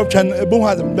aza sa option ebon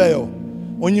has beyo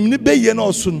onyim ni beye na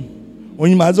osun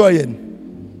onyim azo yen.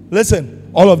 Listen,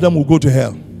 all of them will go to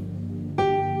hell.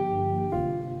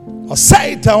 O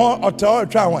say ta o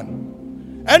twa wan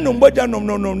enum boja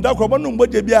nom da krobo num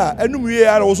boja bia enum wie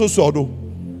ara wo so do.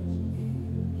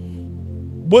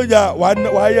 Boja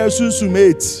wa ya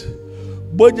sunsumate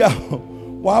boja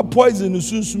wa poison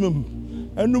sunsumem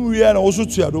enum wi na wo so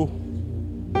tuado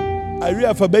awi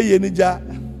afa baye ni ja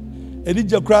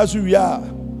elija kra so wi a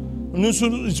no so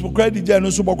isbokra di ja no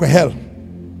so boko hell.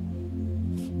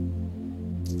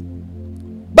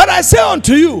 But I say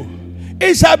unto you,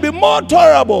 it shall be more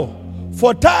tolerable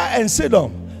for Tyre and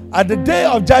Sidon at the day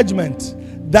of judgment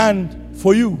than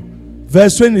for you.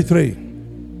 Verse 23.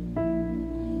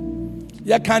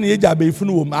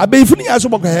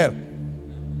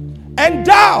 And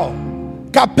thou,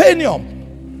 Capernaum,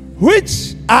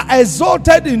 which are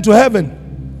exalted into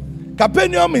heaven.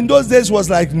 Capernaum in those days was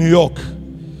like New York.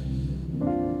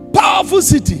 Powerful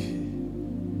city.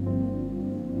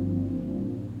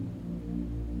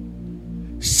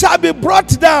 Shall be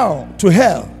brought down to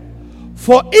hell.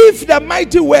 For if the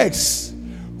mighty works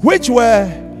which were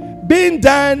being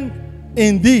done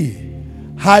in thee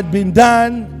had been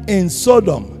done in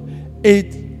Sodom,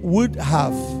 it would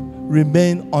have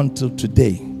remained until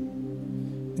today.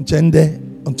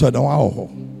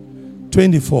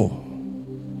 24.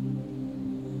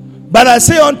 But I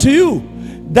say unto you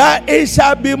that it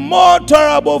shall be more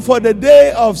tolerable for the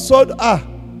day of Sodom.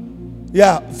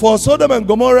 For Sodom and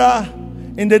Gomorrah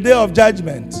in the day of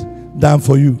judgment than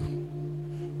for you.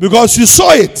 Because you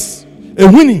saw it,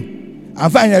 a winning,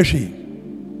 and find your she.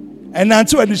 And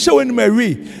until the show in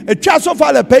Mary, a child so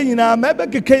far the pain in our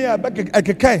maybe a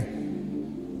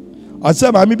can. I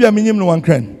said, I may be a minimum one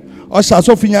cran. Or shall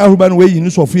so finish urban way in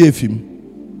use of him.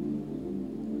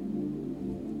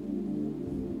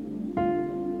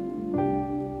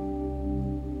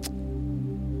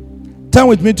 Turn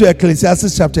with me to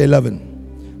Ecclesiastes chapter 11,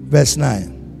 verse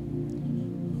 9.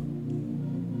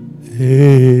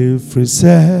 Every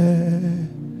say,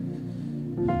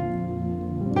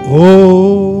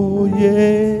 oh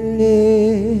yeah,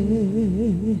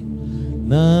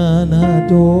 nana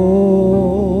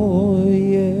do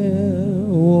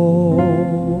yeah, oh.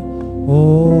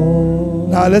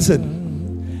 Now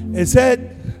listen, it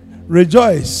said,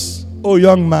 rejoice, O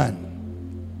young man,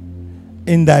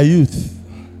 in thy youth,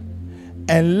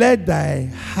 and let thy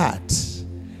heart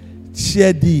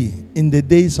cheer thee in the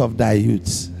days of thy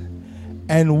youth.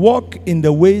 And walk in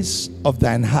the ways of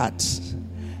thine heart,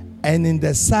 and in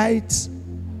the sight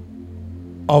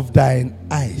of thine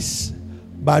eyes.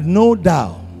 But know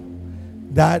thou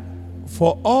that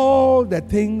for all the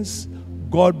things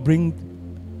God bring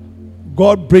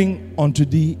unto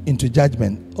thee into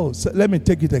judgment. Oh, so let me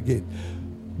take it again.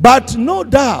 But know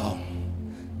thou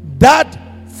that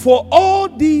for all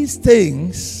these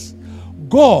things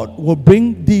God will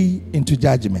bring thee into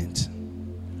judgment.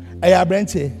 Bible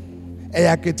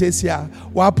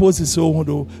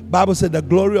said the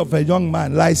glory of a young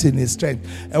man lies in his strength.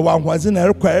 And one was in a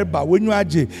required by when you are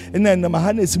J. And then the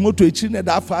Mahanis moto chin and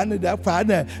that fan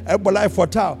and life for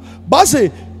tau. Bossy,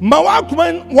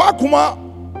 Mawakman, Wakuma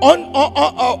on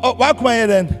Wakman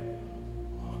then.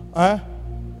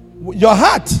 Your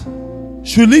heart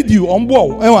should lead you on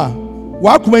board.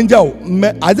 wakuma njao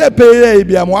aze pay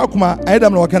bia mo wakuma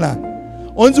ayedam na wakana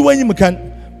onzi wanyi mkan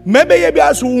maybe ye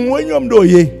bia so wonyom do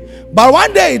ye, but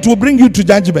one day it will bring you to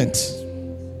judgment.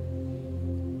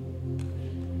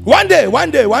 One day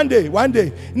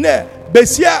ne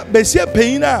besia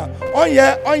paina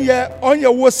on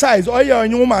your wo size or your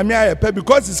new mama aye pe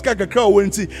because it's kakakra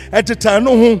wonti eteta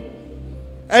no ho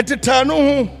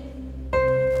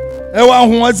e wa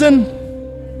hoazen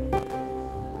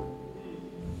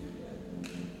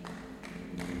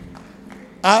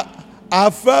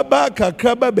afaba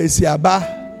kakraba besia ba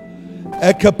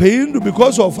e kapain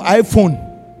because of iPhone.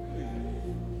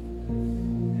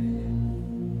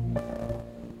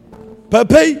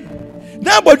 Papa,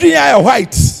 now body I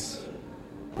white. Say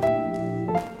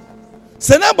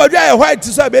now body I white,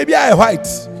 so baby I white.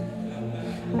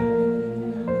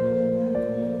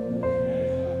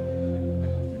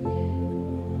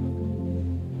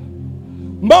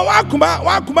 But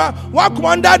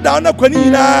wakuma that down the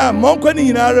kwanina, mon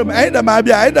kwanina room. I ain't the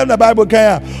Bible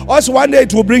kaya. Also one day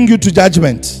it will bring you to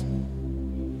judgment.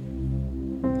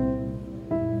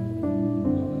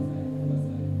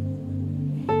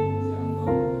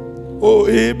 Oh,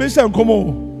 Bishop, come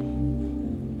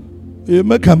on. You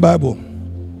make a Bible.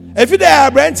 If you are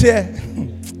brand here,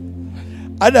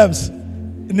 Adams,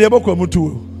 never come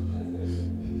to.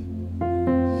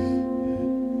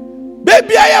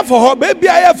 Baby, I have for her. Baby,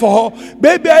 I have for her.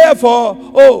 Baby, I have for.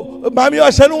 Oh, mommy, I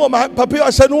said no, papi,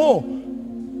 I said no.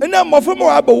 And now, my friend,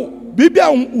 baby, I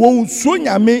won't soon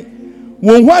me.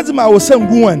 Won't want my son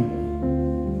going.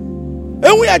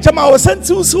 And we are Jama was sent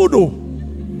to Sudo.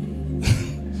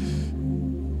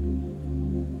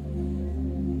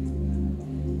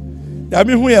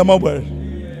 Yami hu ya mobile.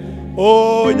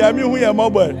 Oh, yami hu ya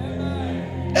mobile.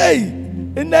 Hey,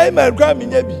 ina ema kwa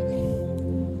minyebi.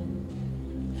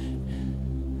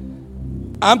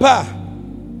 Ampa.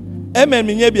 Ema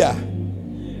minyebi a.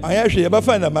 Anya hwe yeba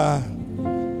fa na ma.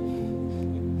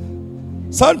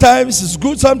 Sometimes it's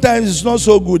good, sometimes it's not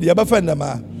so good. Yeba fa na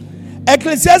ma.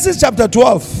 Ecclesiastes chapter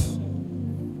 12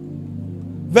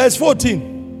 verse 14.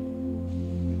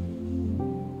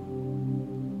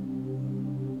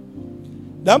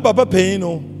 Dan papa pain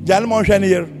no Jalmon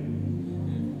Shanier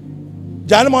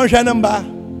Jalmon Shanamba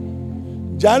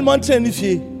Jalmon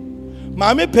Tenifi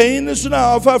Mammy pain is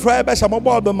now offer fry by some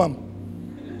about the mum.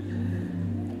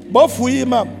 Both we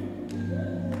mum.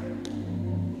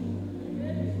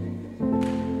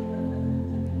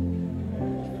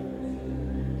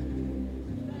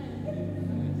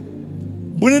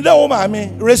 Bunida o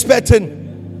mami respecting.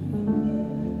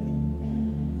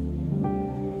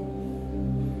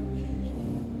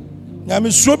 I'm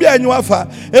so be a new offer.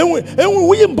 And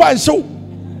we buy so.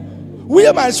 We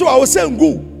are my so I was saying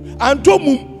go. And to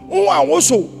mum,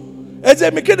 also. As I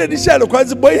make it a shell of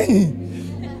quite boy.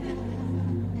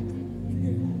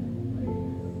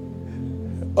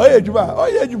 Oh, yeah,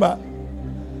 Juma.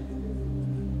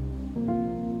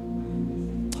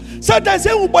 Sometimes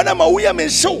I will banama we am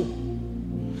show.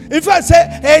 If I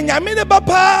say, hey, Yamina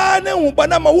Papa, no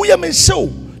banama we am show.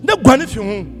 No one if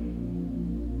you.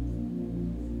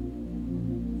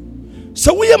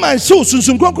 So we are my soul,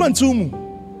 Sunsun Conquer to me.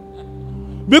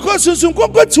 Because Sunsun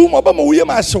Conquer to Obama, we are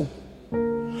my soul.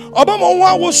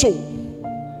 Obama was so.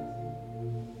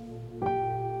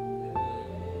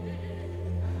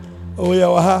 Oh, yeah,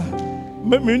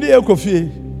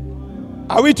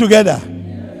 are we together?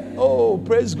 Oh,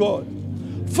 praise God.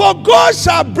 For God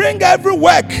shall bring every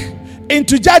work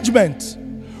into judgment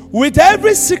with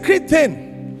every secret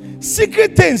thing.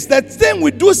 Secret things, that thing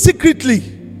we do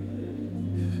secretly.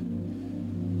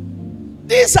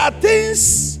 These are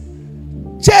things,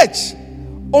 church,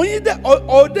 only the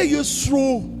or they use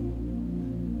through,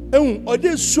 or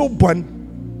they so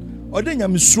born, or they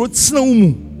am so snow.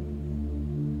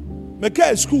 Make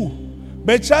a school,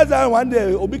 but child one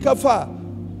day, Obika far,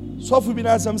 so for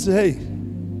being some say, hey,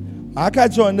 I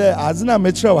catch on there as na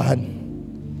metro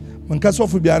hand. Mankaso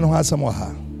for Biano has some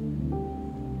waha.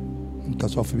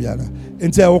 Mankaso for Biana.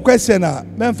 Until a question,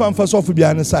 men fan for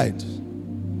Sofibiana side.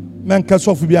 Men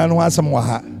kaso for biano asam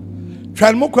waha.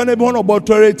 Try mo kone be one about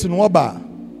tolerate in waba.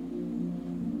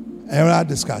 And we'll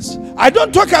discuss. I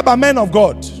don't talk about men of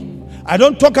God. I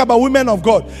don't talk about women of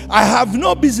God. I have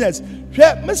no business.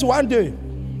 Miss one day.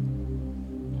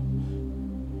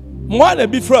 Wanna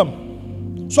be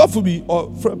from Sofubi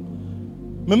or from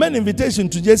my man invitation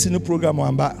to Jesse in the program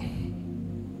one back.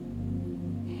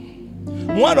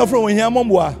 One of from here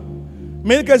Momboa.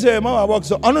 Make us say Mama works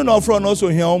so on and off from also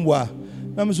here Momboa.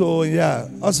 I'm so yeah,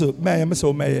 also may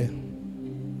so may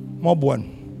more one.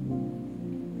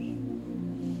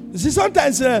 You see,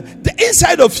 sometimes the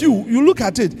inside of you, you look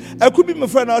at it. I could be my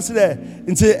friend out there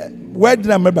and say, where did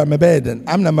I remember my bed?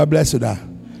 I'm not my blessed. Now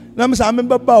I'm saying, I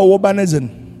remember about Obanazin.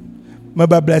 My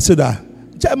blessed.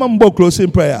 I'm more close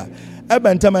in prayer. I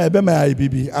meant to my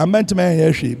IBB. I meant to my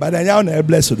Yashi, but I now never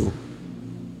blessed.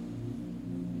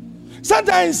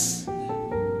 Sometimes,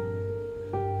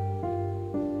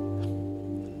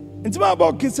 it's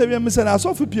about kids. I'm saying, I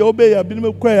saw people obey. I've been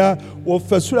choir or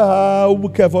Fasura, who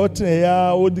care for Tea,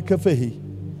 or the cafe.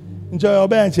 Enjoy your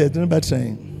bench at the bad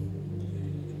saying.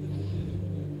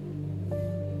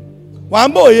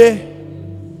 One boy,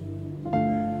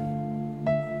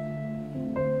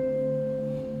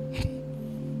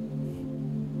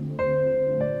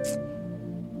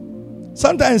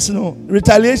 sometimes,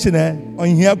 retaliation on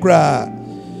here,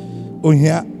 on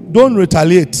here. Don't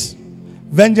retaliate.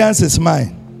 Vengeance is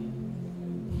mine.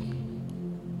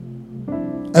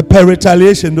 A per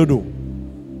retaliation, do.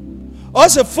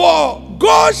 Also, for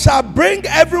God shall bring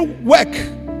every work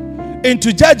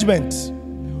into judgment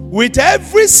with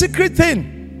every secret thing,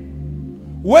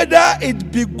 whether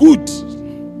it be good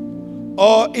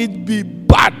or it be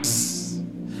bad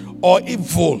or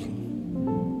evil.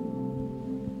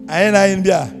 Ayena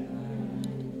India,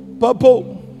 Papo,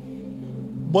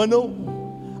 Bono,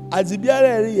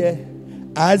 Azibiara Rie,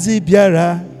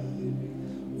 Azibiara,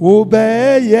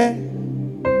 Ube,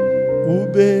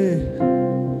 Ube,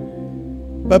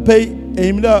 Papa,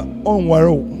 Aimda on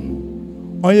Waro,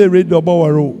 on your radio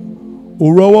Bawaro,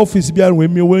 Uro office beer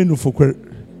with me waiting for queer,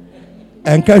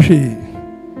 and Kashi,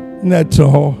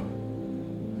 Neto.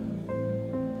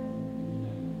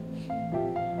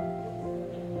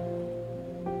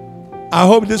 I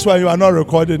hope this one you are not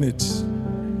recording it.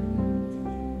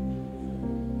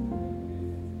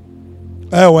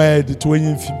 I went the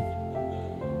 20 film.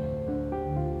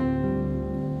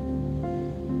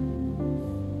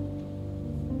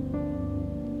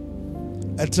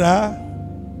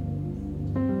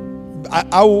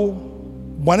 I will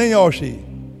one in your she.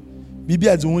 Bibi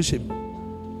as worship.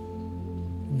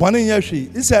 One in your she.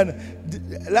 It's an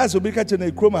last week at a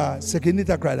chroma,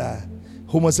 secondita crada.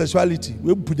 Homosexuality.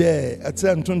 We put there at I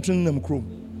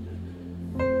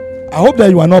hope that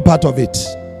you are not part of it.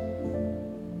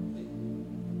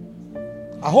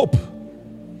 I hope.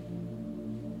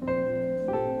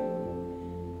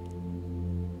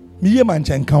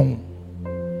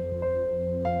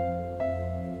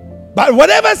 But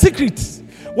whatever secret,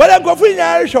 whatever go for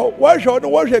show, watch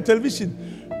television.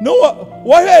 No,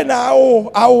 what now?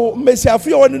 Our Messiah for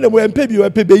you and we pay you a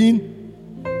pay.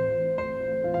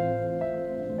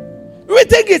 We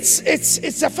think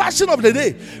it's a fashion of the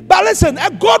day, but listen,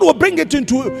 God will bring it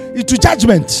into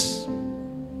judgment.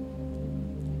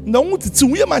 No, it's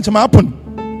we man to mopun,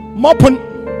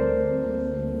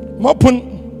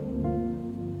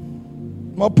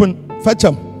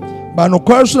 fetcham. But no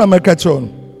question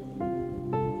American.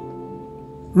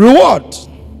 Reward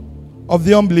of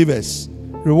the unbelievers.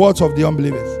 Rewards of the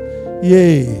unbelievers.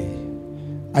 Yay!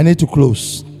 I need to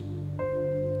close.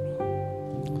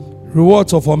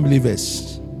 Rewards of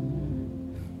unbelievers.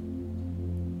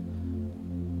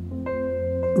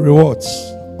 Rewards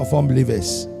of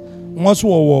unbelievers.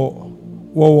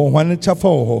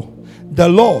 The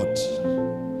Lord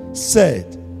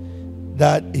said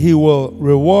that He will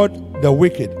reward the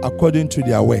wicked according to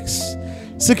their works.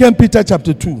 2 Peter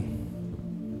chapter 2,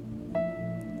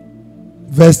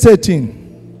 verse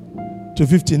 13 to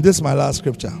 15. This is my last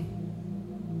scripture.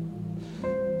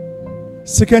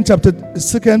 2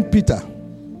 Peter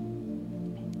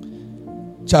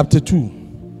chapter 2,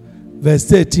 verse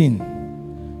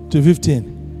 13 to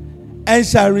 15. And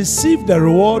shall receive the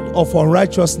reward of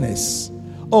unrighteousness.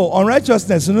 Oh,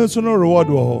 unrighteousness, no reward.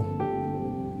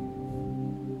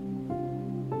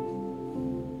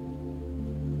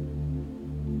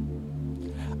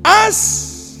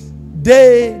 As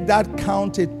they that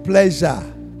counted pleasure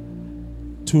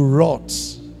to rot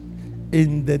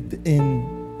in the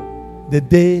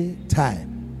daytime.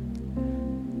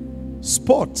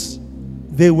 Sports,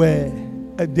 they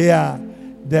are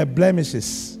their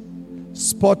blemishes,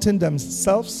 sporting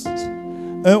themselves.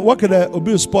 What could I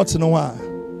be sports in a while?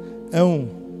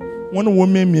 One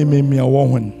woman me a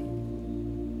woman.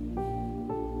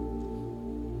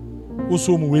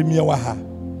 Also, we me a waha.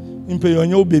 Impe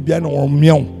your baby and or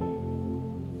meow.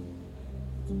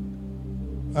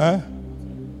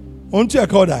 Won't you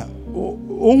call that?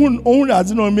 Own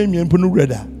as no me and punu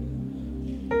reda.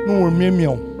 No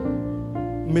meow.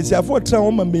 Messi a 4 time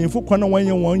woman being for corner when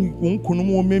you won't kuno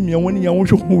me when you want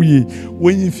to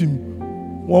when you film.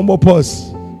 One more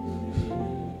pause.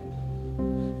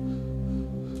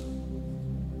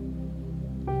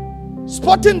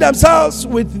 transporting themselves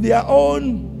with their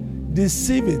own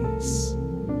deceivings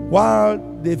while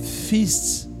they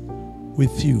feast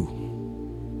with you.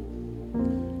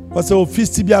 What's a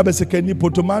feast be able to kenny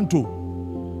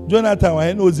potomanto? Jonathan,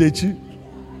 I know Zechi.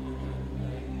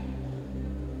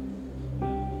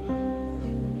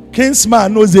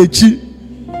 Kingsman knows Zechi.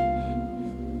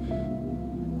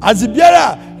 As a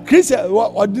biara, Chris,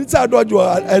 what did I do?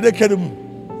 I don't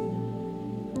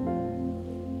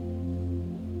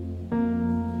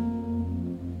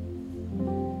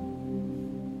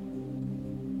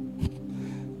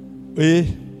we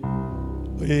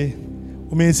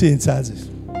may see in Sazi.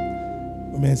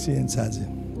 We may see in Sazi.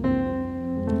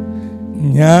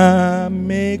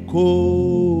 Nyame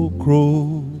kro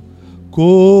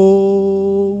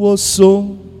ko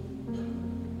so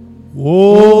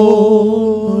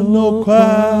wo no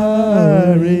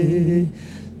kware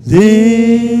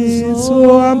this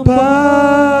ampara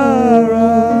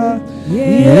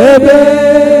yebe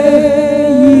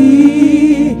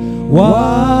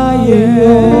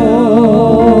wayoda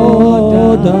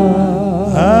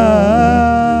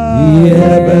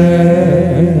yebe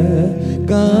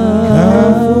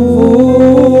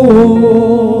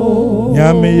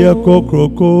Nyame ye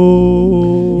kokroko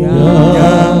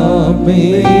Nyame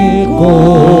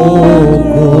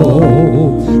kokroko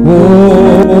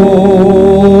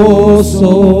so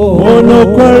ono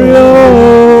kwario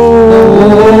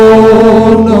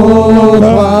ono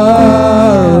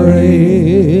kwari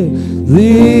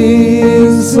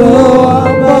this so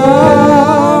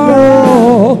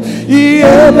amaro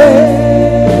yebe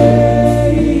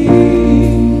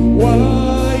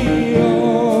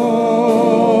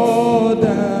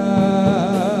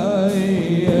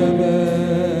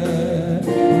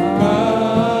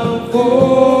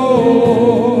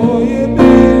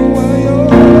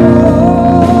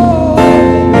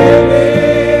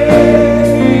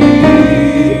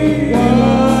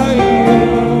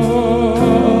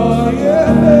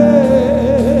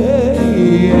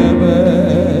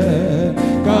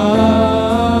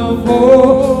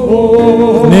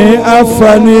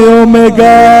Alpha and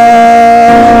Omega.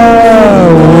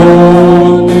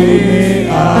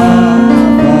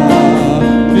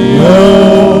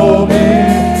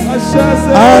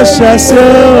 I shall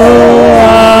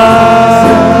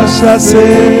say,